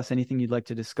discuss anything you'd like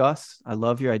to discuss. I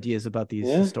love your ideas about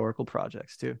these Yeah, historical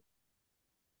projects too.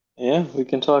 yeah. We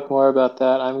can talk more about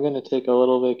that. I'm going to take a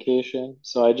little vacation,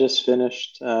 so I just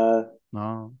finished.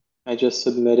 Oh, I just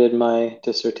submitted my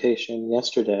dissertation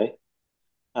yesterday.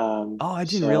 oh, I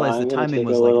didn't So realize the I'm going to timing take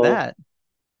a was like little. that.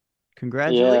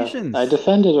 Yeah, I Congratulations.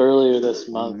 defended earlier this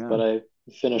Oh my month, but God. I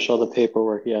finished all the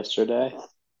paperwork yesterday.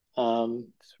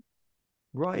 Um,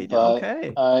 Right. but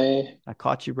Okay. I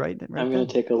caught you right I'm going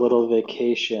to then. take a little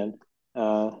vacation.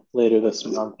 later this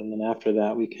month, and then after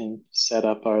that we can set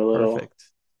up our little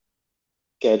Perfect.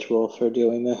 schedule for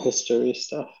doing the history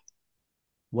stuff.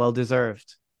 Well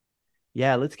deserved.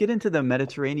 Yeah, let's get into the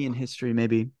Mediterranean history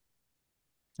maybe.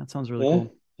 That sounds really Yeah,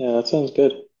 cool. yeah, that sounds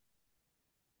good.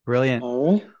 Brilliant.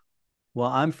 All right. Well,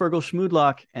 I'm Fergal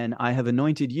Schmoodlock, and I have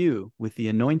anointed you with the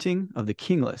anointing of the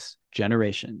kingless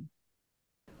generation.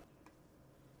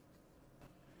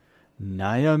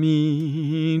 悩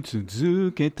み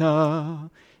続けた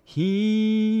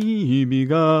日々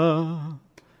が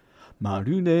ま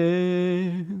る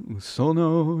で嘘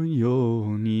のよ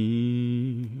う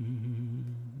に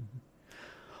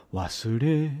忘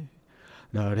れ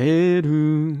られ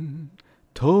る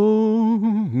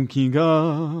時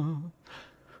が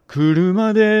来る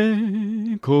まで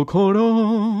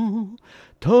心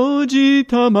閉じ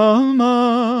たま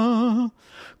ま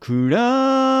暮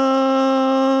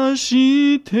ら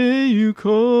してゆ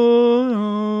こ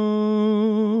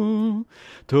う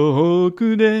遠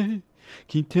くで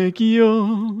汽笛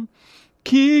を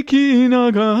聞き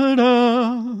なが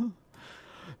ら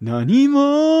何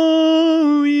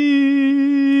も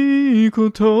いいこ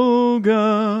と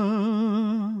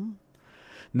が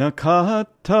なかっ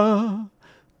た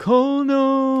こ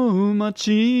の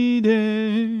街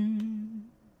で